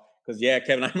 That's all. Because yeah,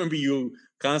 Kevin, I remember you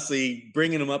constantly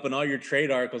bringing them up in all your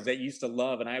trade articles that you used to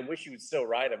love, and I wish you would still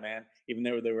write them, man. Even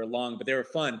though they were long, but they were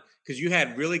fun because you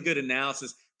had really good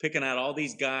analysis, picking out all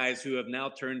these guys who have now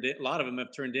turned in. A lot of them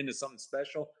have turned into something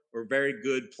special or very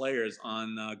good players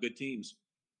on good teams.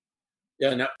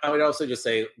 Yeah, no, I would also just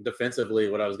say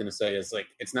defensively, what I was going to say is like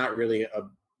it's not really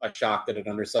a shock that an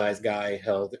undersized guy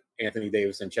held Anthony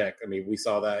Davis in check. I mean, we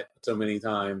saw that so many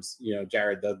times.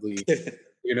 Jared Dudley.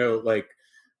 Like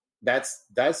that's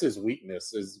his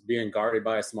weakness is being guarded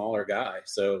by a smaller guy.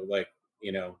 So like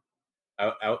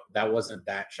that wasn't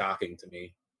that shocking to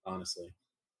me, honestly.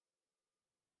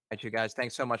 Right, you guys,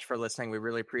 thanks so much for listening. We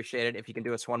really appreciate it. If you can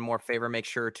do us one more favor, make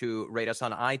sure to rate us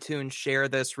on iTunes, share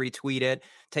this, retweet it,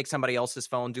 take somebody else's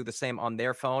phone, do the same on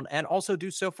their phone, and also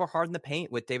do so for Hard in the Paint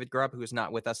with David Grubb, who is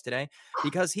not with us today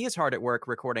because he is hard at work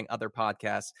recording other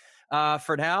podcasts.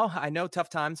 For now, I know tough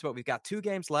times, but we've got 2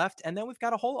 games left, and then we've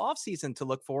got a whole offseason to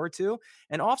look forward to.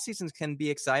 And off-seasons can be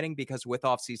exciting because with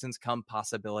off-seasons come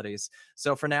possibilities.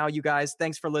 So for now, you guys,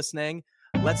 thanks for listening.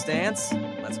 Let's dance.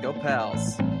 Let's go,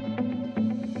 Pels.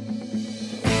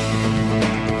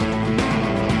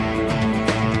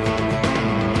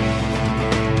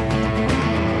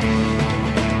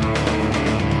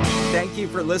 Thank you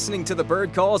for listening to the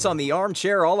Bird Calls on the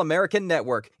Armchair All-American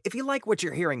Network. If you like what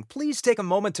you're hearing, please take a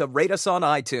moment to rate us on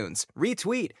iTunes,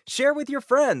 retweet, share with your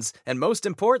friends, and most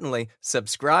importantly,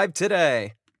 subscribe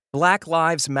today. Black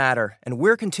Lives Matter, and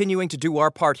we're continuing to do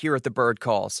our part here at the Bird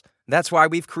Calls. That's why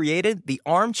we've created the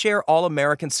Armchair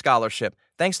All-American Scholarship.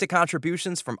 Thanks to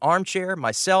contributions from Armchair,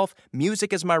 myself,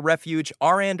 Music is My Refuge,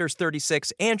 R.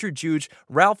 Anders36, Andrew Juge,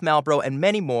 Ralph Malbrough, and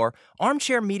many more,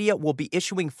 Armchair Media will be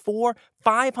issuing 4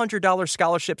 $500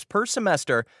 scholarships per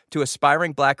semester to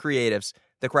aspiring Black creatives.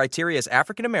 The criteria is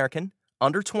African American,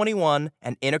 under 21,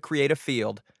 and in a creative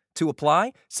field. To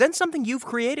apply, send something you've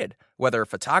created, whether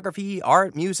photography,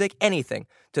 art, music, anything,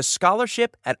 to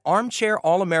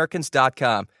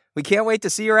scholarship@armchairallamericans.com. We can't wait to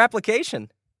see your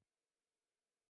application.